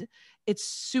 and it's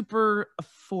super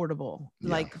affordable.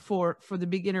 Yeah. Like for the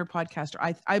beginner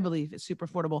podcaster, I believe it's super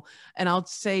affordable. And I'll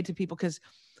say to people, because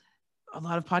a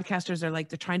lot of podcasters are like,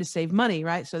 they're trying to save money,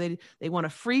 right? So they want a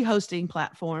free hosting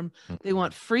platform. They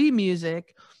want free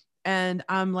music. And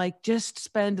I'm like, just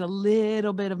spend a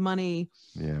little bit of money.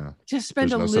 Yeah. Just spend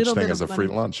There's a no little such thing bit as of a money.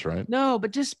 free lunch, right? No, but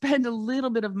just spend a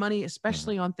little bit of money,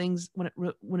 especially on things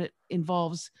when it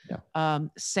involves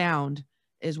sound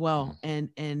as well,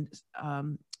 and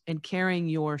carrying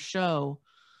your show.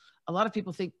 A lot of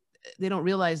people think, they don't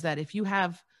realize that if you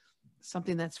have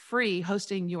something that's free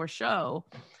hosting your show,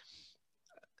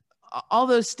 all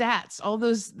those stats, all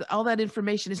that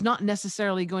information is not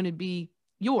necessarily going to be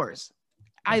yours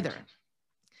either.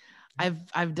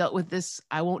 I've dealt with this.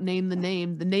 I won't name the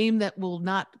name that will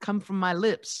not come from my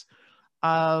lips.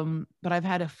 But I've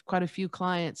had quite a few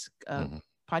clients,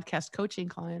 podcast coaching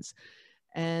clients,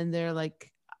 and they're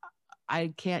like,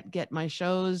 I can't get my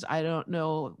shows. I don't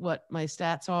know what my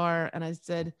stats are. And I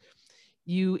said,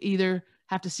 you either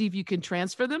have to see if you can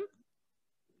transfer them.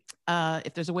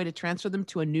 If there's a way to transfer them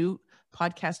to a new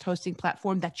podcast hosting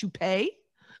platform that you pay,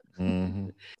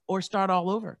 or start all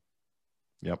over.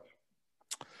 Yep.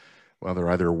 Well,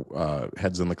 they're either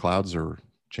heads in the clouds or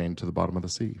chained to the bottom of the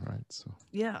sea, right? So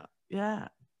yeah.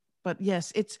 But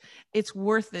yes, it's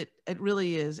worth it. It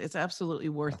really is. It's absolutely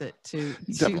worth it to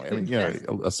definitely. I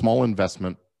mean, a small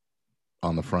investment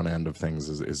on the front end of things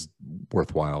is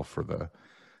worthwhile for the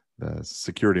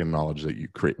security and knowledge that you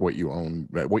create what you own,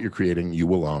 what you're creating, you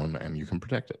will own, and you can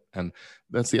protect it. And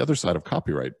that's the other side of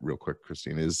copyright. Real quick,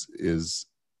 Christine, is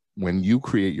when you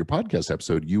create your podcast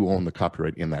episode, you own the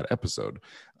copyright in that episode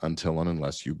until and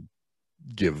unless you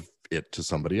give it to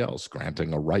somebody else,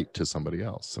 granting a right to somebody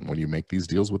else. And when you make these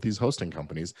deals with these hosting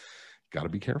companies, you got to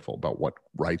be careful about what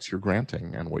rights you're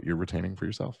granting and what you're retaining for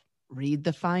yourself. Read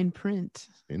the fine print.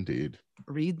 Indeed.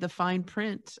 Read the fine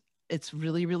print. It's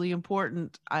really, really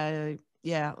important. Like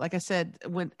I said,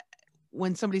 when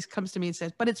somebody comes to me and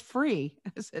says, but it's free,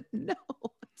 I said, no,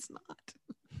 it's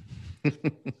not.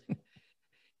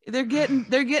 They're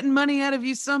getting money out of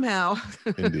you somehow.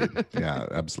 Indeed. Yeah,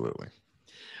 absolutely.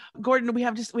 Gordon, we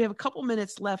have a couple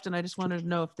minutes left, and I just wanted to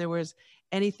know if there was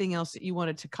anything else that you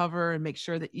wanted to cover and make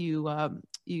sure that you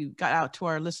got out to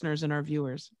our listeners and our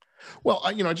viewers. Well,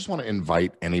 I just want to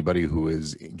invite anybody who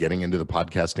is getting into the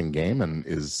podcasting game and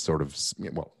is sort of,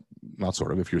 well, not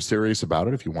sort of, if you're serious about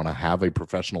it, if you want to have a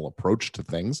professional approach to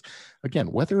things, again,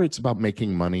 whether it's about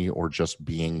making money or just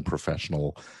being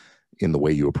professional in the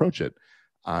way you approach it,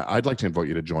 I'd like to invite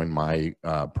you to join my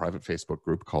private Facebook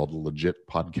group called Legit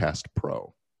Podcast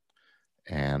Pro.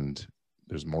 And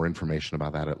there's more information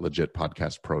about that at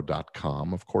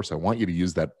legitpodcastpro.com. Of course, I want you to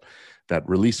use that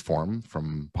release form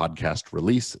from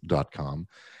podcastrelease.com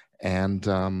and,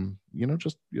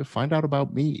 just find out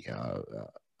about me.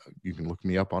 You can look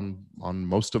me up on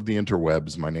most of the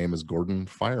interwebs. My name is Gordon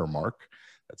Firemark.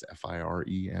 That's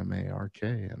Firemark.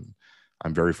 And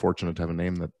I'm very fortunate to have a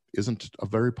name that isn't a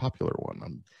very popular one.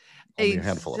 I'm only a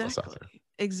handful of us out there.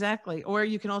 Exactly. Or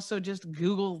you can also just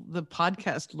Google the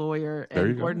podcast lawyer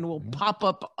and Gordon will pop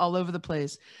up all over the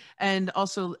place. And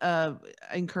also I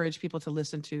encourage people to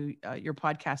listen to your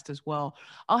podcast as well.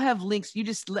 I'll have links. You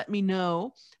just let me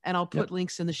know and I'll put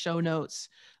links in the show notes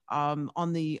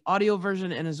on the audio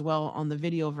version and as well on the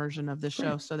video version of the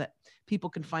show so that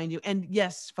people can find you. And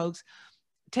yes, folks,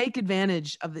 take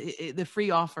advantage of the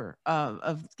free offer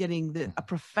of getting a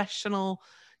professional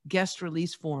guest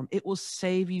release form. It will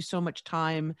save you so much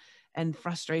time and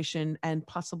frustration and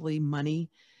possibly money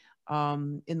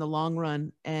in the long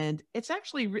run. And it's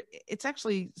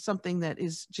actually something that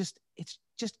is just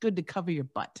good to cover your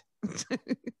butt.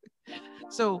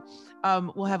 So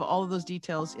we'll have all of those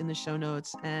details in the show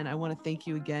notes. And I want to thank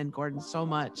you again, Gordon, so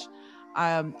much.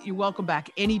 You're welcome back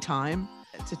anytime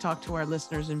to talk to our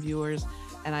listeners and viewers.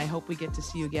 And I hope we get to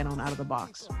see you again on Out of the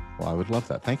Box. Well, I would love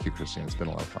that. Thank you, Christine. It's been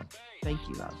a lot of fun. Thank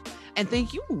you, love. And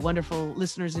thank you, wonderful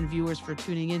listeners and viewers, for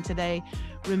tuning in today.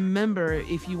 Remember,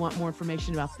 if you want more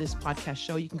information about this podcast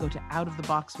show, you can go to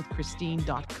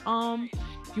outoftheboxwithchristine.com.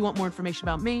 If you want more information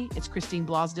about me, it's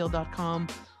christineblosdale.com.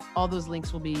 All those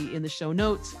links will be in the show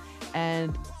notes.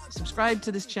 And subscribe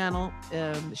to this channel,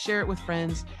 share it with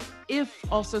friends. If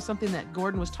also something that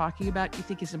Gordon was talking about you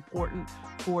think is important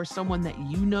for someone that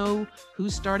you know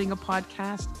who's starting a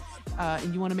podcast,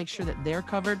 and you want to make sure that they're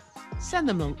covered, send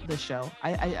them the show.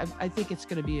 I think it's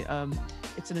going to be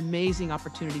it's an amazing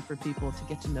opportunity for people to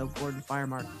get to know Gordon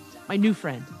Firemark, my new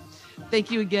friend.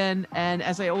 Thank you again. And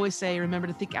as I always say, remember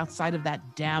to think outside of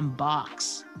that damn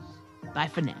box. Bye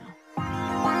for now.